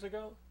 2 years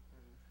ago,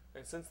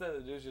 and since then, the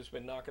dude's just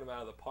been knocking him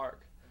out of the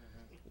park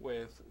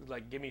with,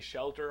 like, Gimme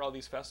Shelter, all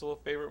these festival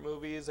favorite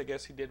movies. I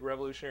guess he did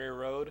Revolutionary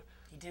Road.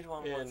 He did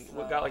one and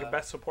with... got, like, a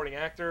Best Supporting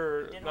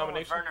Actor he did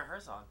nomination. One with Werner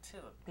Herzog, too.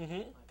 Mm-hmm.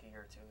 Like a year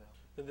or two ago.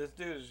 And this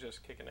dude is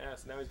just kicking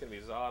ass. Now he's going to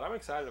be Zod. I'm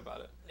excited about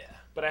it. Yeah.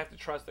 But I have to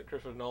trust that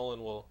Christopher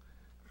Nolan will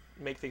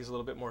make things a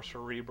little bit more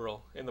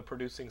cerebral in the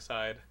producing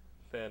side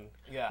than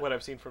what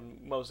I've seen from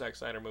most Zack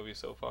Snyder movies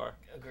so far.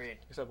 Agreed.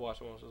 Except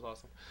Watchmen, which was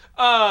awesome.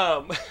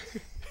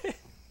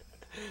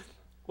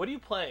 What are you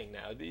playing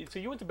now? So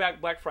you went to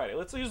Black Friday.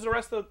 Let's use the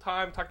rest of the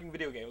time talking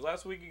video games.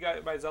 Last week you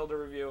got my Zelda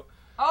review.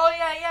 Oh,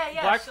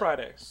 yeah. Black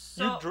Friday.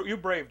 So, you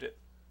braved it.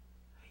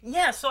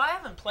 Yeah, so I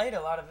haven't played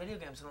a lot of video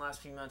games in the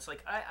last few months.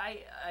 Like,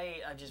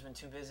 I've just been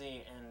too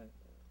busy, and,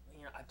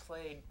 you know, I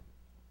played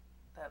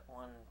that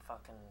one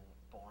fucking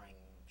boring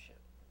shit.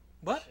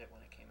 What? Shit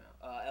when it came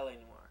out. L.A.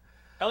 Noire.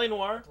 L.A.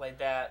 Noire? I played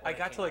that. I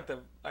got to, like,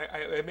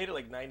 I made it,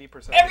 like,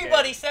 90%.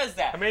 Everybody says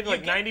that. I made,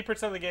 like,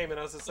 90% of the game, and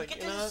I was just like,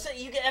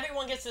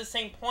 everyone gets to the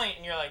same point,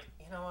 and you're like,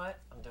 you know what?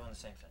 I'm doing the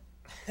same thing.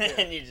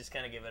 Yeah. And you just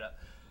kind of give it up.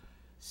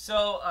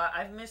 So,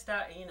 I've missed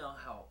out. You know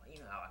how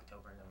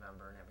October and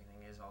November and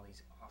everything is. All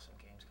these awesome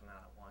games come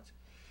out at once.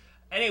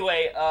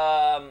 Anyway,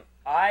 I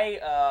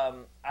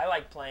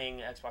like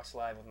playing Xbox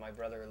Live with my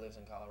brother who lives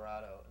in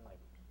Colorado, and like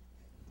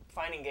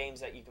finding games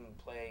that you can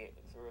play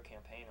through a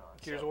campaign on.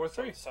 Gears of War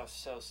 3. So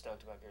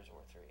stoked about Gears of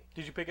War 3.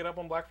 Did you pick it up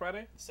on Black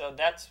Friday? So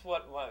that's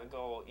what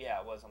goal. Yeah,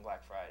 it was on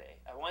Black Friday.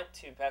 I went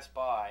to Best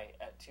Buy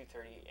at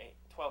 12:30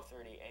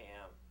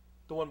 a.m.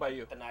 The one by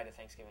you. The night of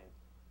Thanksgiving.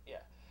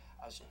 Yeah,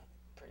 I was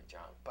pretty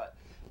drunk, but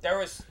there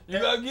was. You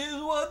got Gears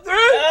of War 3.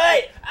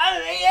 Hey,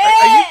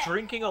 Are you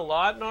drinking a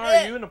lot, Nar?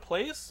 Are you in a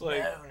place? Like,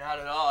 no, not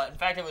at all. In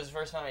fact, it was the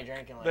first time I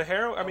drank in like the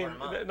heroin. I over mean, a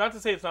month. not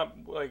to say it's not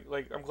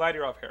like I'm glad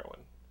you're off heroin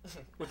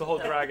with the whole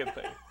dragon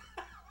thing.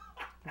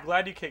 I'm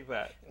glad you kicked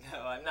that. No,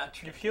 I'm not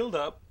drinking. You've healed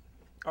up.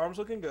 Arms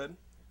looking good.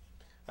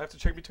 I have to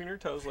check between your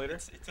toes later.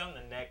 It's on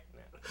the neck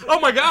now. Oh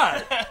my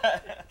god!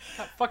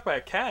 Got fucked by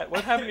a cat.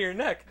 What happened to your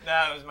neck?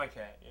 No, it was my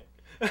cat. Yeah.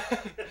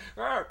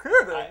 I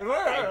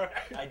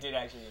did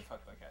actually get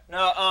fucked by a cat.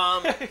 No,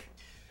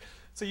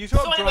 So you show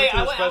up drunk to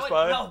this Best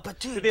Buy. No, but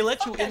dude, did they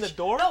let you in the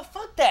door? No,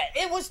 fuck that.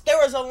 There was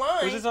a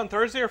line. Was this on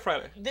Thursday or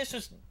Friday? This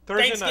was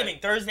Thursday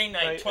Thursday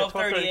night,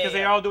 12:30 because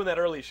they're all doing that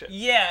early shit.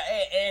 Yeah,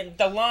 and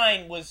the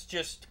line was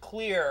just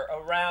clear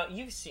around.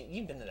 You've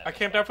been to that. I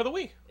camped out for the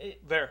week.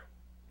 There.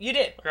 You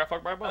did. I got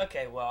fucked by a bum.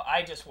 Okay, well,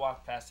 I just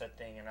walked past that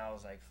thing and I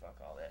was like, fuck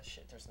all that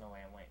shit. There's no way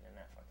I'm waiting in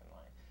that fucking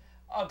line.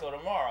 I'll go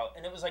tomorrow.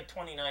 And it was like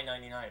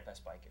 $29.99 at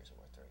Best Buy Gears of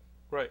War 3.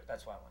 Right.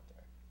 That's why I went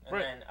there.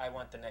 And then I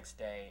went the next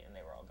day and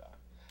they were all gone.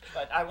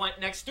 But I went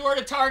next door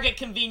to Target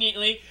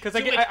conveniently. Because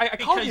I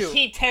called you. Because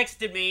he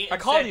texted me and I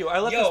called said, you. I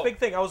left this big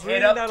thing. I was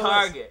reading hit down up the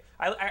Target.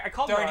 list. I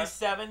called Nar.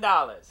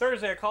 $37.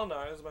 Thursday I called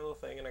Nar. This is my little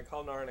thing. And I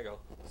called Nar and I go,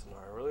 listen, Nar,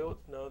 I really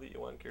know that you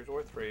want Gears of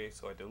War 3.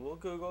 So I did a little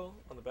Google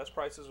on the best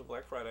prices of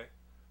Black Friday.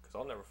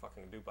 because I'll never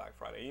fucking do Black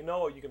Friday. You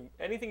know, you can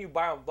anything you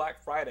buy on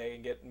Black Friday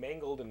and get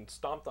mangled and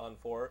stomped on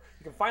for,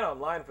 you can find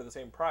online for the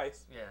same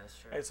price. Yeah, that's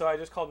true. And so I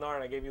just called Nar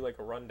and I gave you like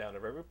a rundown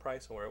of every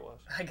price and where it was.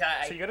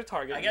 So you got a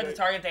Target. I got the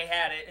Target. They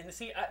had it, and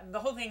see, the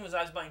whole thing was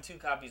I was buying 2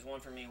 copies, one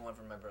for me and one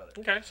for my brother.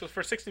 Okay, so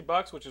for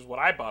 $60, which is what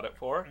I bought it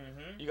for,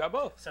 you got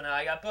both. So now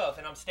I got both,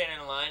 and I'm standing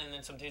in line, and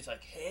then some dude's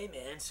like, "Hey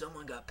man,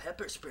 someone got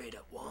pepper sprayed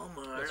at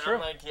Walmart." That's and true.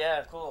 I'm like,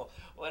 "Yeah, cool,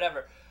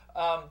 whatever."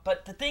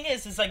 But the thing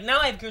is like now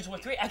I have Gears of War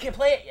 3. I can't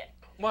play it yet.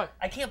 Why?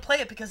 I can't play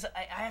it because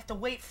I have to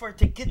wait for it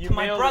to get to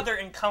my brother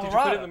in Colorado. Did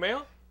you put it in the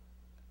mail?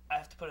 I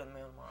have to put it in the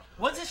mail tomorrow.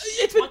 When's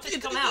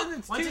it come out?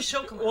 When's the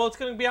show come out? Well, it's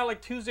going to be out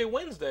like Tuesday,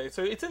 Wednesday.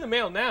 So it's in the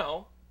mail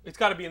now. It's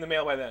got to be in the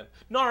mail by then.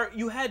 Nar,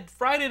 you had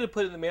Friday to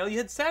put it in the mail. You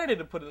had Saturday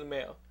to put it in the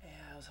mail. Yeah,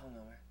 I was hungover.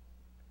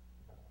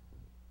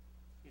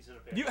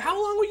 How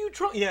long were you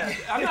drunk? Yeah,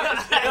 I'm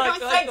not.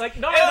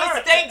 It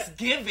was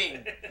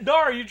Thanksgiving.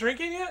 Dar, are you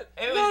drinking yet?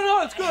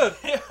 No, it's good.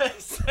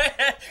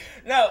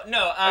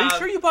 No. Are you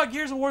sure you bought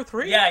Gears of War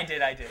 3? Yeah, I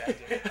did.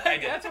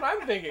 That's what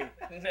I'm thinking.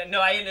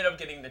 No, I ended up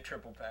getting the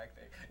triple pack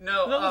thing.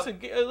 No,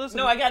 listen.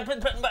 No, I got,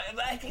 but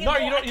I can't,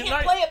 I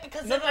can't play it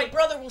because then my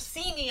brother will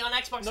see me on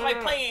Xbox. So I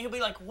play it, and he'll be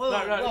like,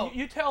 "Whoa."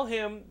 You tell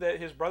him that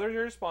his brother's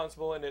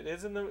irresponsible, and it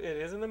is in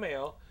the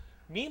mail.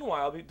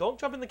 Meanwhile, don't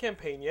jump in the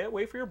campaign yet.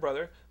 Wait for your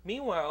brother.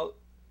 Meanwhile,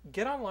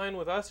 get online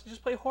with us and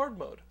just play Horde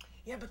mode.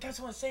 Yeah, but that's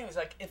what I'm saying. Is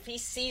like if he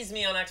sees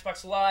me on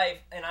Xbox Live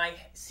and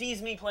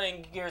sees me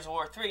playing Gears of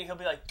War 3, he'll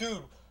be like,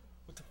 "Dude,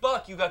 what the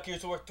fuck? You got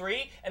Gears of War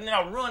 3?" And then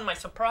I'll ruin my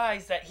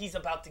surprise that he's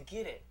about to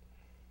get it.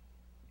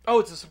 Oh,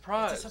 it's a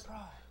surprise. It's a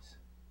surprise.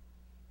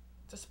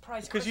 It's a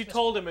surprise. Because you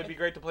told him it'd be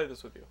great to play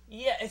this with you.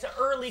 Yeah, it's an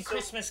early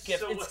Christmas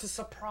gift. It's a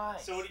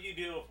surprise. So what do you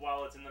do if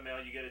while it's in the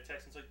mail you get a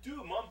text and it's like,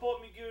 "Dude, Mom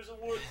bought me Gears of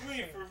War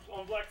 3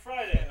 on Black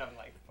Friday." And I'm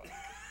like, fuck.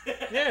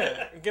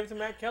 Yeah, give it to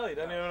Matt Kelly.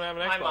 Doesn't even have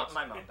an Xbox.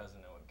 My mom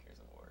doesn't know what Gears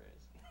of War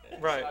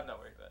is. Right. So I'm not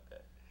worried about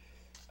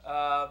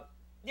that.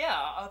 Yeah,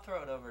 I'll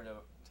throw it over to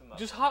Mom.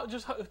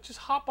 Just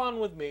hop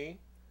on with me.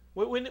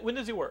 When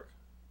does he work?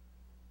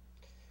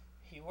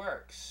 He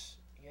works.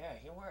 Yeah,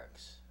 he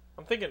works.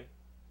 I'm thinking.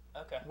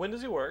 Okay. When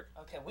does he work?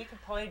 Okay, we can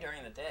play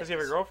during the day. Does he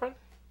have a girlfriend?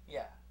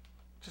 Yeah.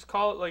 Just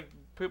call it, like,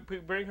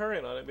 bring her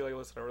in on it. Be like,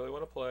 "Listen, I really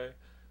want to play.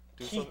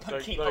 Keep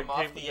him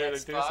off the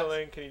Xbox. Do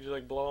something. Can you just,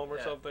 like, blow him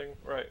or something?"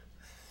 Right.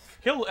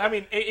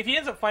 If he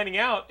ends up finding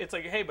out, it's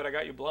like, "Hey, but I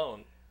got you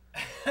blown."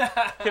 You know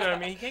what I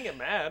mean? He can't get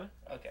mad.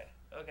 Okay.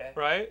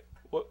 Right?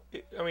 You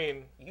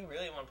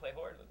really want to play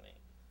Horde with me?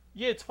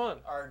 Yeah, it's fun.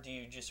 Or do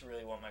you just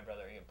really want my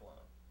brother to get blown?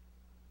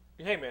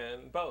 Hey,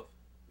 man, both.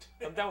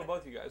 I'm down with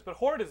both you guys. But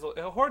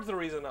Horde's the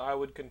reason I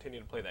would continue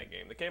to play that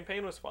game. The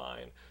campaign was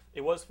fine.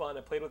 It was fun.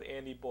 I played with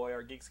Andy Boy,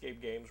 our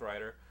Geekscape Games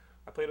writer.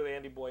 I played with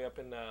Andy Boy up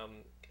in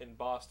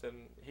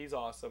Boston. He's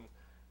awesome.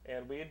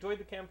 And we enjoyed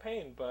the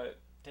campaign, but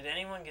did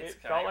anyone get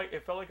Skyrim?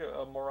 It felt like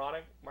a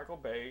moronic Michael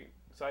Bay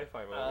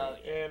sci-fi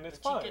movie. And it's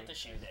fun. You get to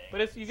shoot it.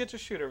 But you get to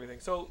shoot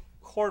everything. So,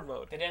 Horde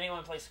mode. Did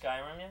anyone play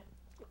Skyrim yet?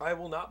 I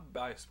will not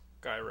buy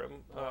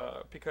Skyrim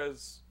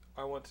because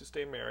I want to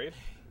stay married.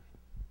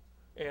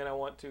 And I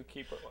want to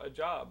keep a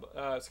job.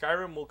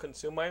 Skyrim will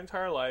consume my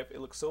entire life.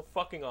 It looks so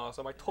fucking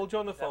awesome. I told you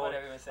on the phone.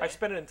 I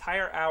spent an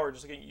entire hour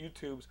just looking at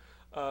YouTubes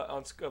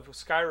of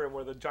Skyrim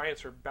where the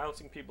giants are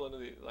bouncing people into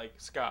the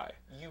sky.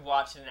 You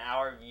watched an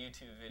hour of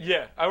YouTube video.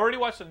 Yeah, I already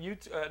watched an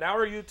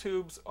hour of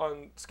YouTubes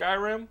on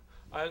Skyrim.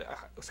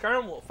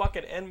 Skyrim will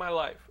fucking end my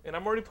life, and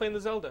I'm already playing the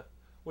Zelda,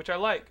 which I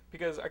like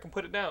because I can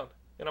put it down,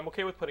 and I'm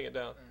okay with putting it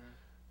down.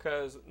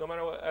 Because no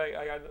matter what,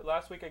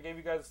 last week I gave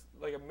you guys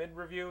like a mid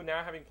review.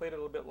 Now having played it a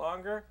little bit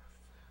longer,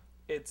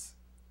 it's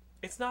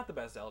not the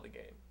best Zelda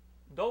game.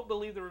 Don't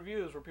believe the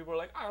reviews where people are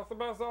like, "Oh, it's the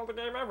best Zelda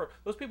game ever."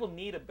 Those people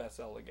need a best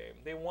Zelda game.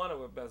 They want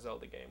a best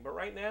Zelda game. But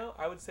right now,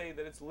 I would say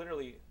that it's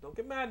literally, don't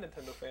get mad,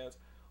 Nintendo fans,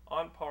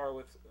 on par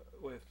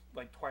with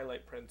like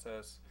Twilight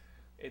Princess.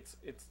 It's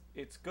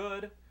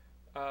good.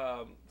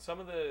 Some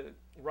of the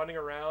running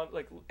around,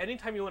 like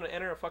anytime you want to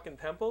enter a fucking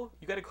temple,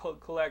 you got to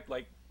collect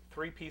like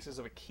 3 pieces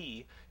of a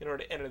key in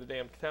order to enter the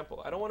damn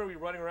temple. I don't want to be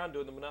running around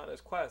doing the monotonous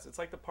quests. It's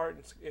like the part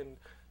in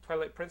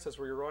Twilight Princess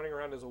where you're running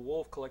around as a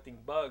wolf collecting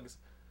bugs,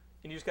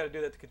 and you just got to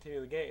do that to continue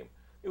the game.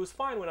 It was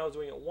fine when I was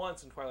doing it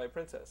once in Twilight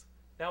Princess.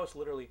 Now it's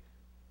literally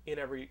in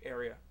every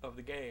area of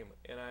the game,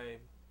 and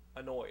I'm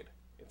annoyed.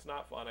 It's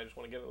not fun. I just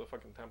want to get into the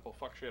fucking temple,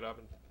 fuck shit up,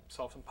 and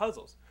solve some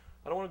puzzles.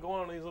 I don't want to go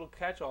on these little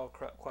catch-all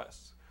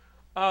quests.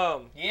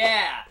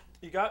 Yeah.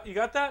 You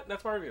got that?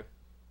 That's my review.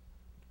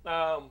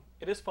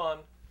 It is fun.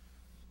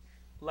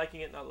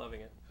 Liking it, not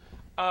loving it.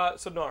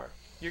 So Nar,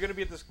 you're going to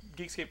be at this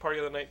Geekscape party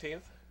on the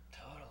 19th?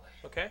 Totally.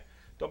 Okay?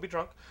 Don't be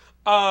drunk.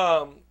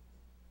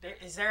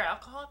 Is there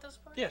alcohol at this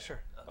party? Yeah, sure.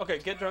 Okay,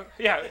 get drunk.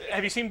 Yeah,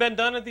 have you seen Ben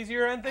Dunn at these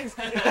year-end things?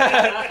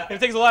 It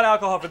takes a lot of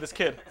alcohol for this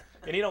kid,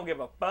 and he don't give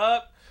a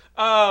fuck.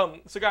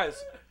 So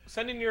guys,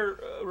 send in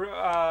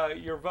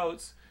your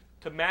votes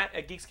to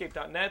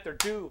matt@geekscape.net. They're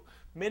due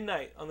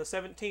midnight on the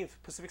 17th,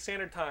 Pacific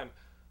Standard Time.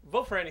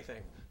 Vote for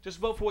anything. Just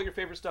vote for what your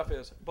favorite stuff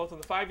is, both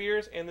in the 5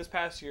 years and this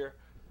past year.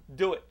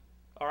 Do it,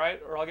 all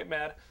right? Or I'll get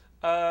mad.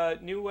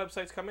 New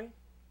website's coming.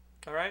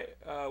 All right,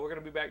 we're going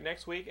to be back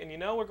next week, and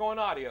we're going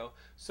audio.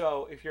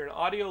 So if you're an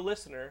audio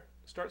listener,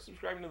 start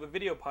subscribing to the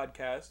video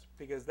podcast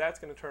because that's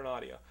going to turn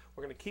audio.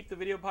 We're going to keep the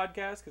video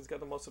podcast because it's got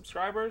the most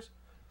subscribers.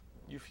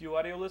 You few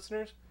audio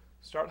listeners,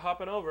 start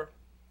hopping over.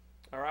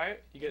 All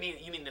right? You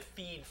mean the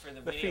feed for the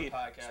video feed.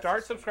 podcast?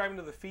 Start subscribing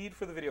to the feed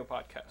for the video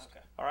podcast.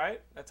 Okay. All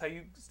right? That's how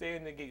you stay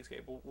in the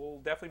Geekscape. We'll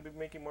definitely be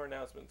making more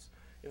announcements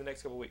in the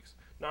next couple of weeks.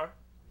 Nar?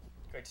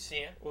 Great to see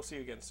you. We'll see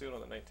you again soon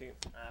on the 19th.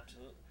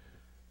 Absolutely.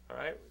 All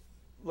right?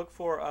 Look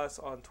for us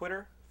on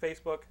Twitter,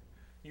 Facebook,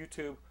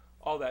 YouTube,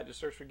 all that. Just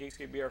search for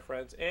Geekscape, be our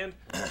friends. And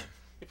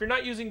if you're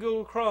not using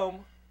Google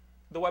Chrome,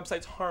 the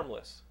website's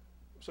harmless.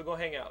 So go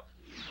hang out.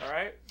 All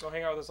right? Go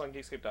hang out with us on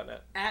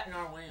Geekscape.net. At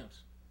Nar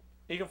Williams.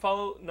 You can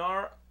follow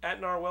Nar at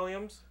Nar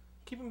Williams.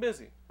 Keep him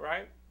busy,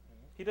 right?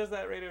 He does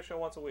that radio show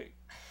once a week.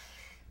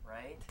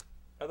 Right?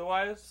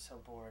 Otherwise, So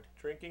bored.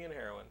 drinking and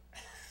heroin.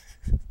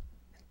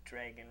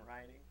 Dragon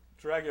riding.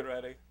 Dragon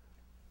ready.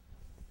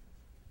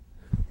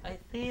 I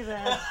see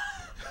that.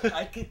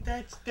 I get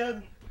that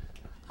done.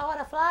 I want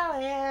to fly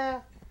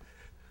here.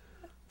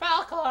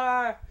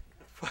 Falcor.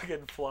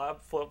 Fucking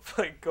flip,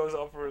 like goes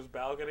off for his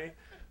balcony.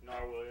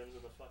 Nar Williams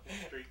and the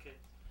fucking Street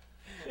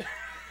Kids.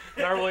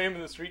 Nar Williams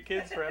and the Street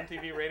Kids for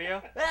MTV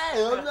Radio.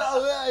 Hey, I'm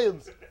Nar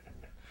Williams.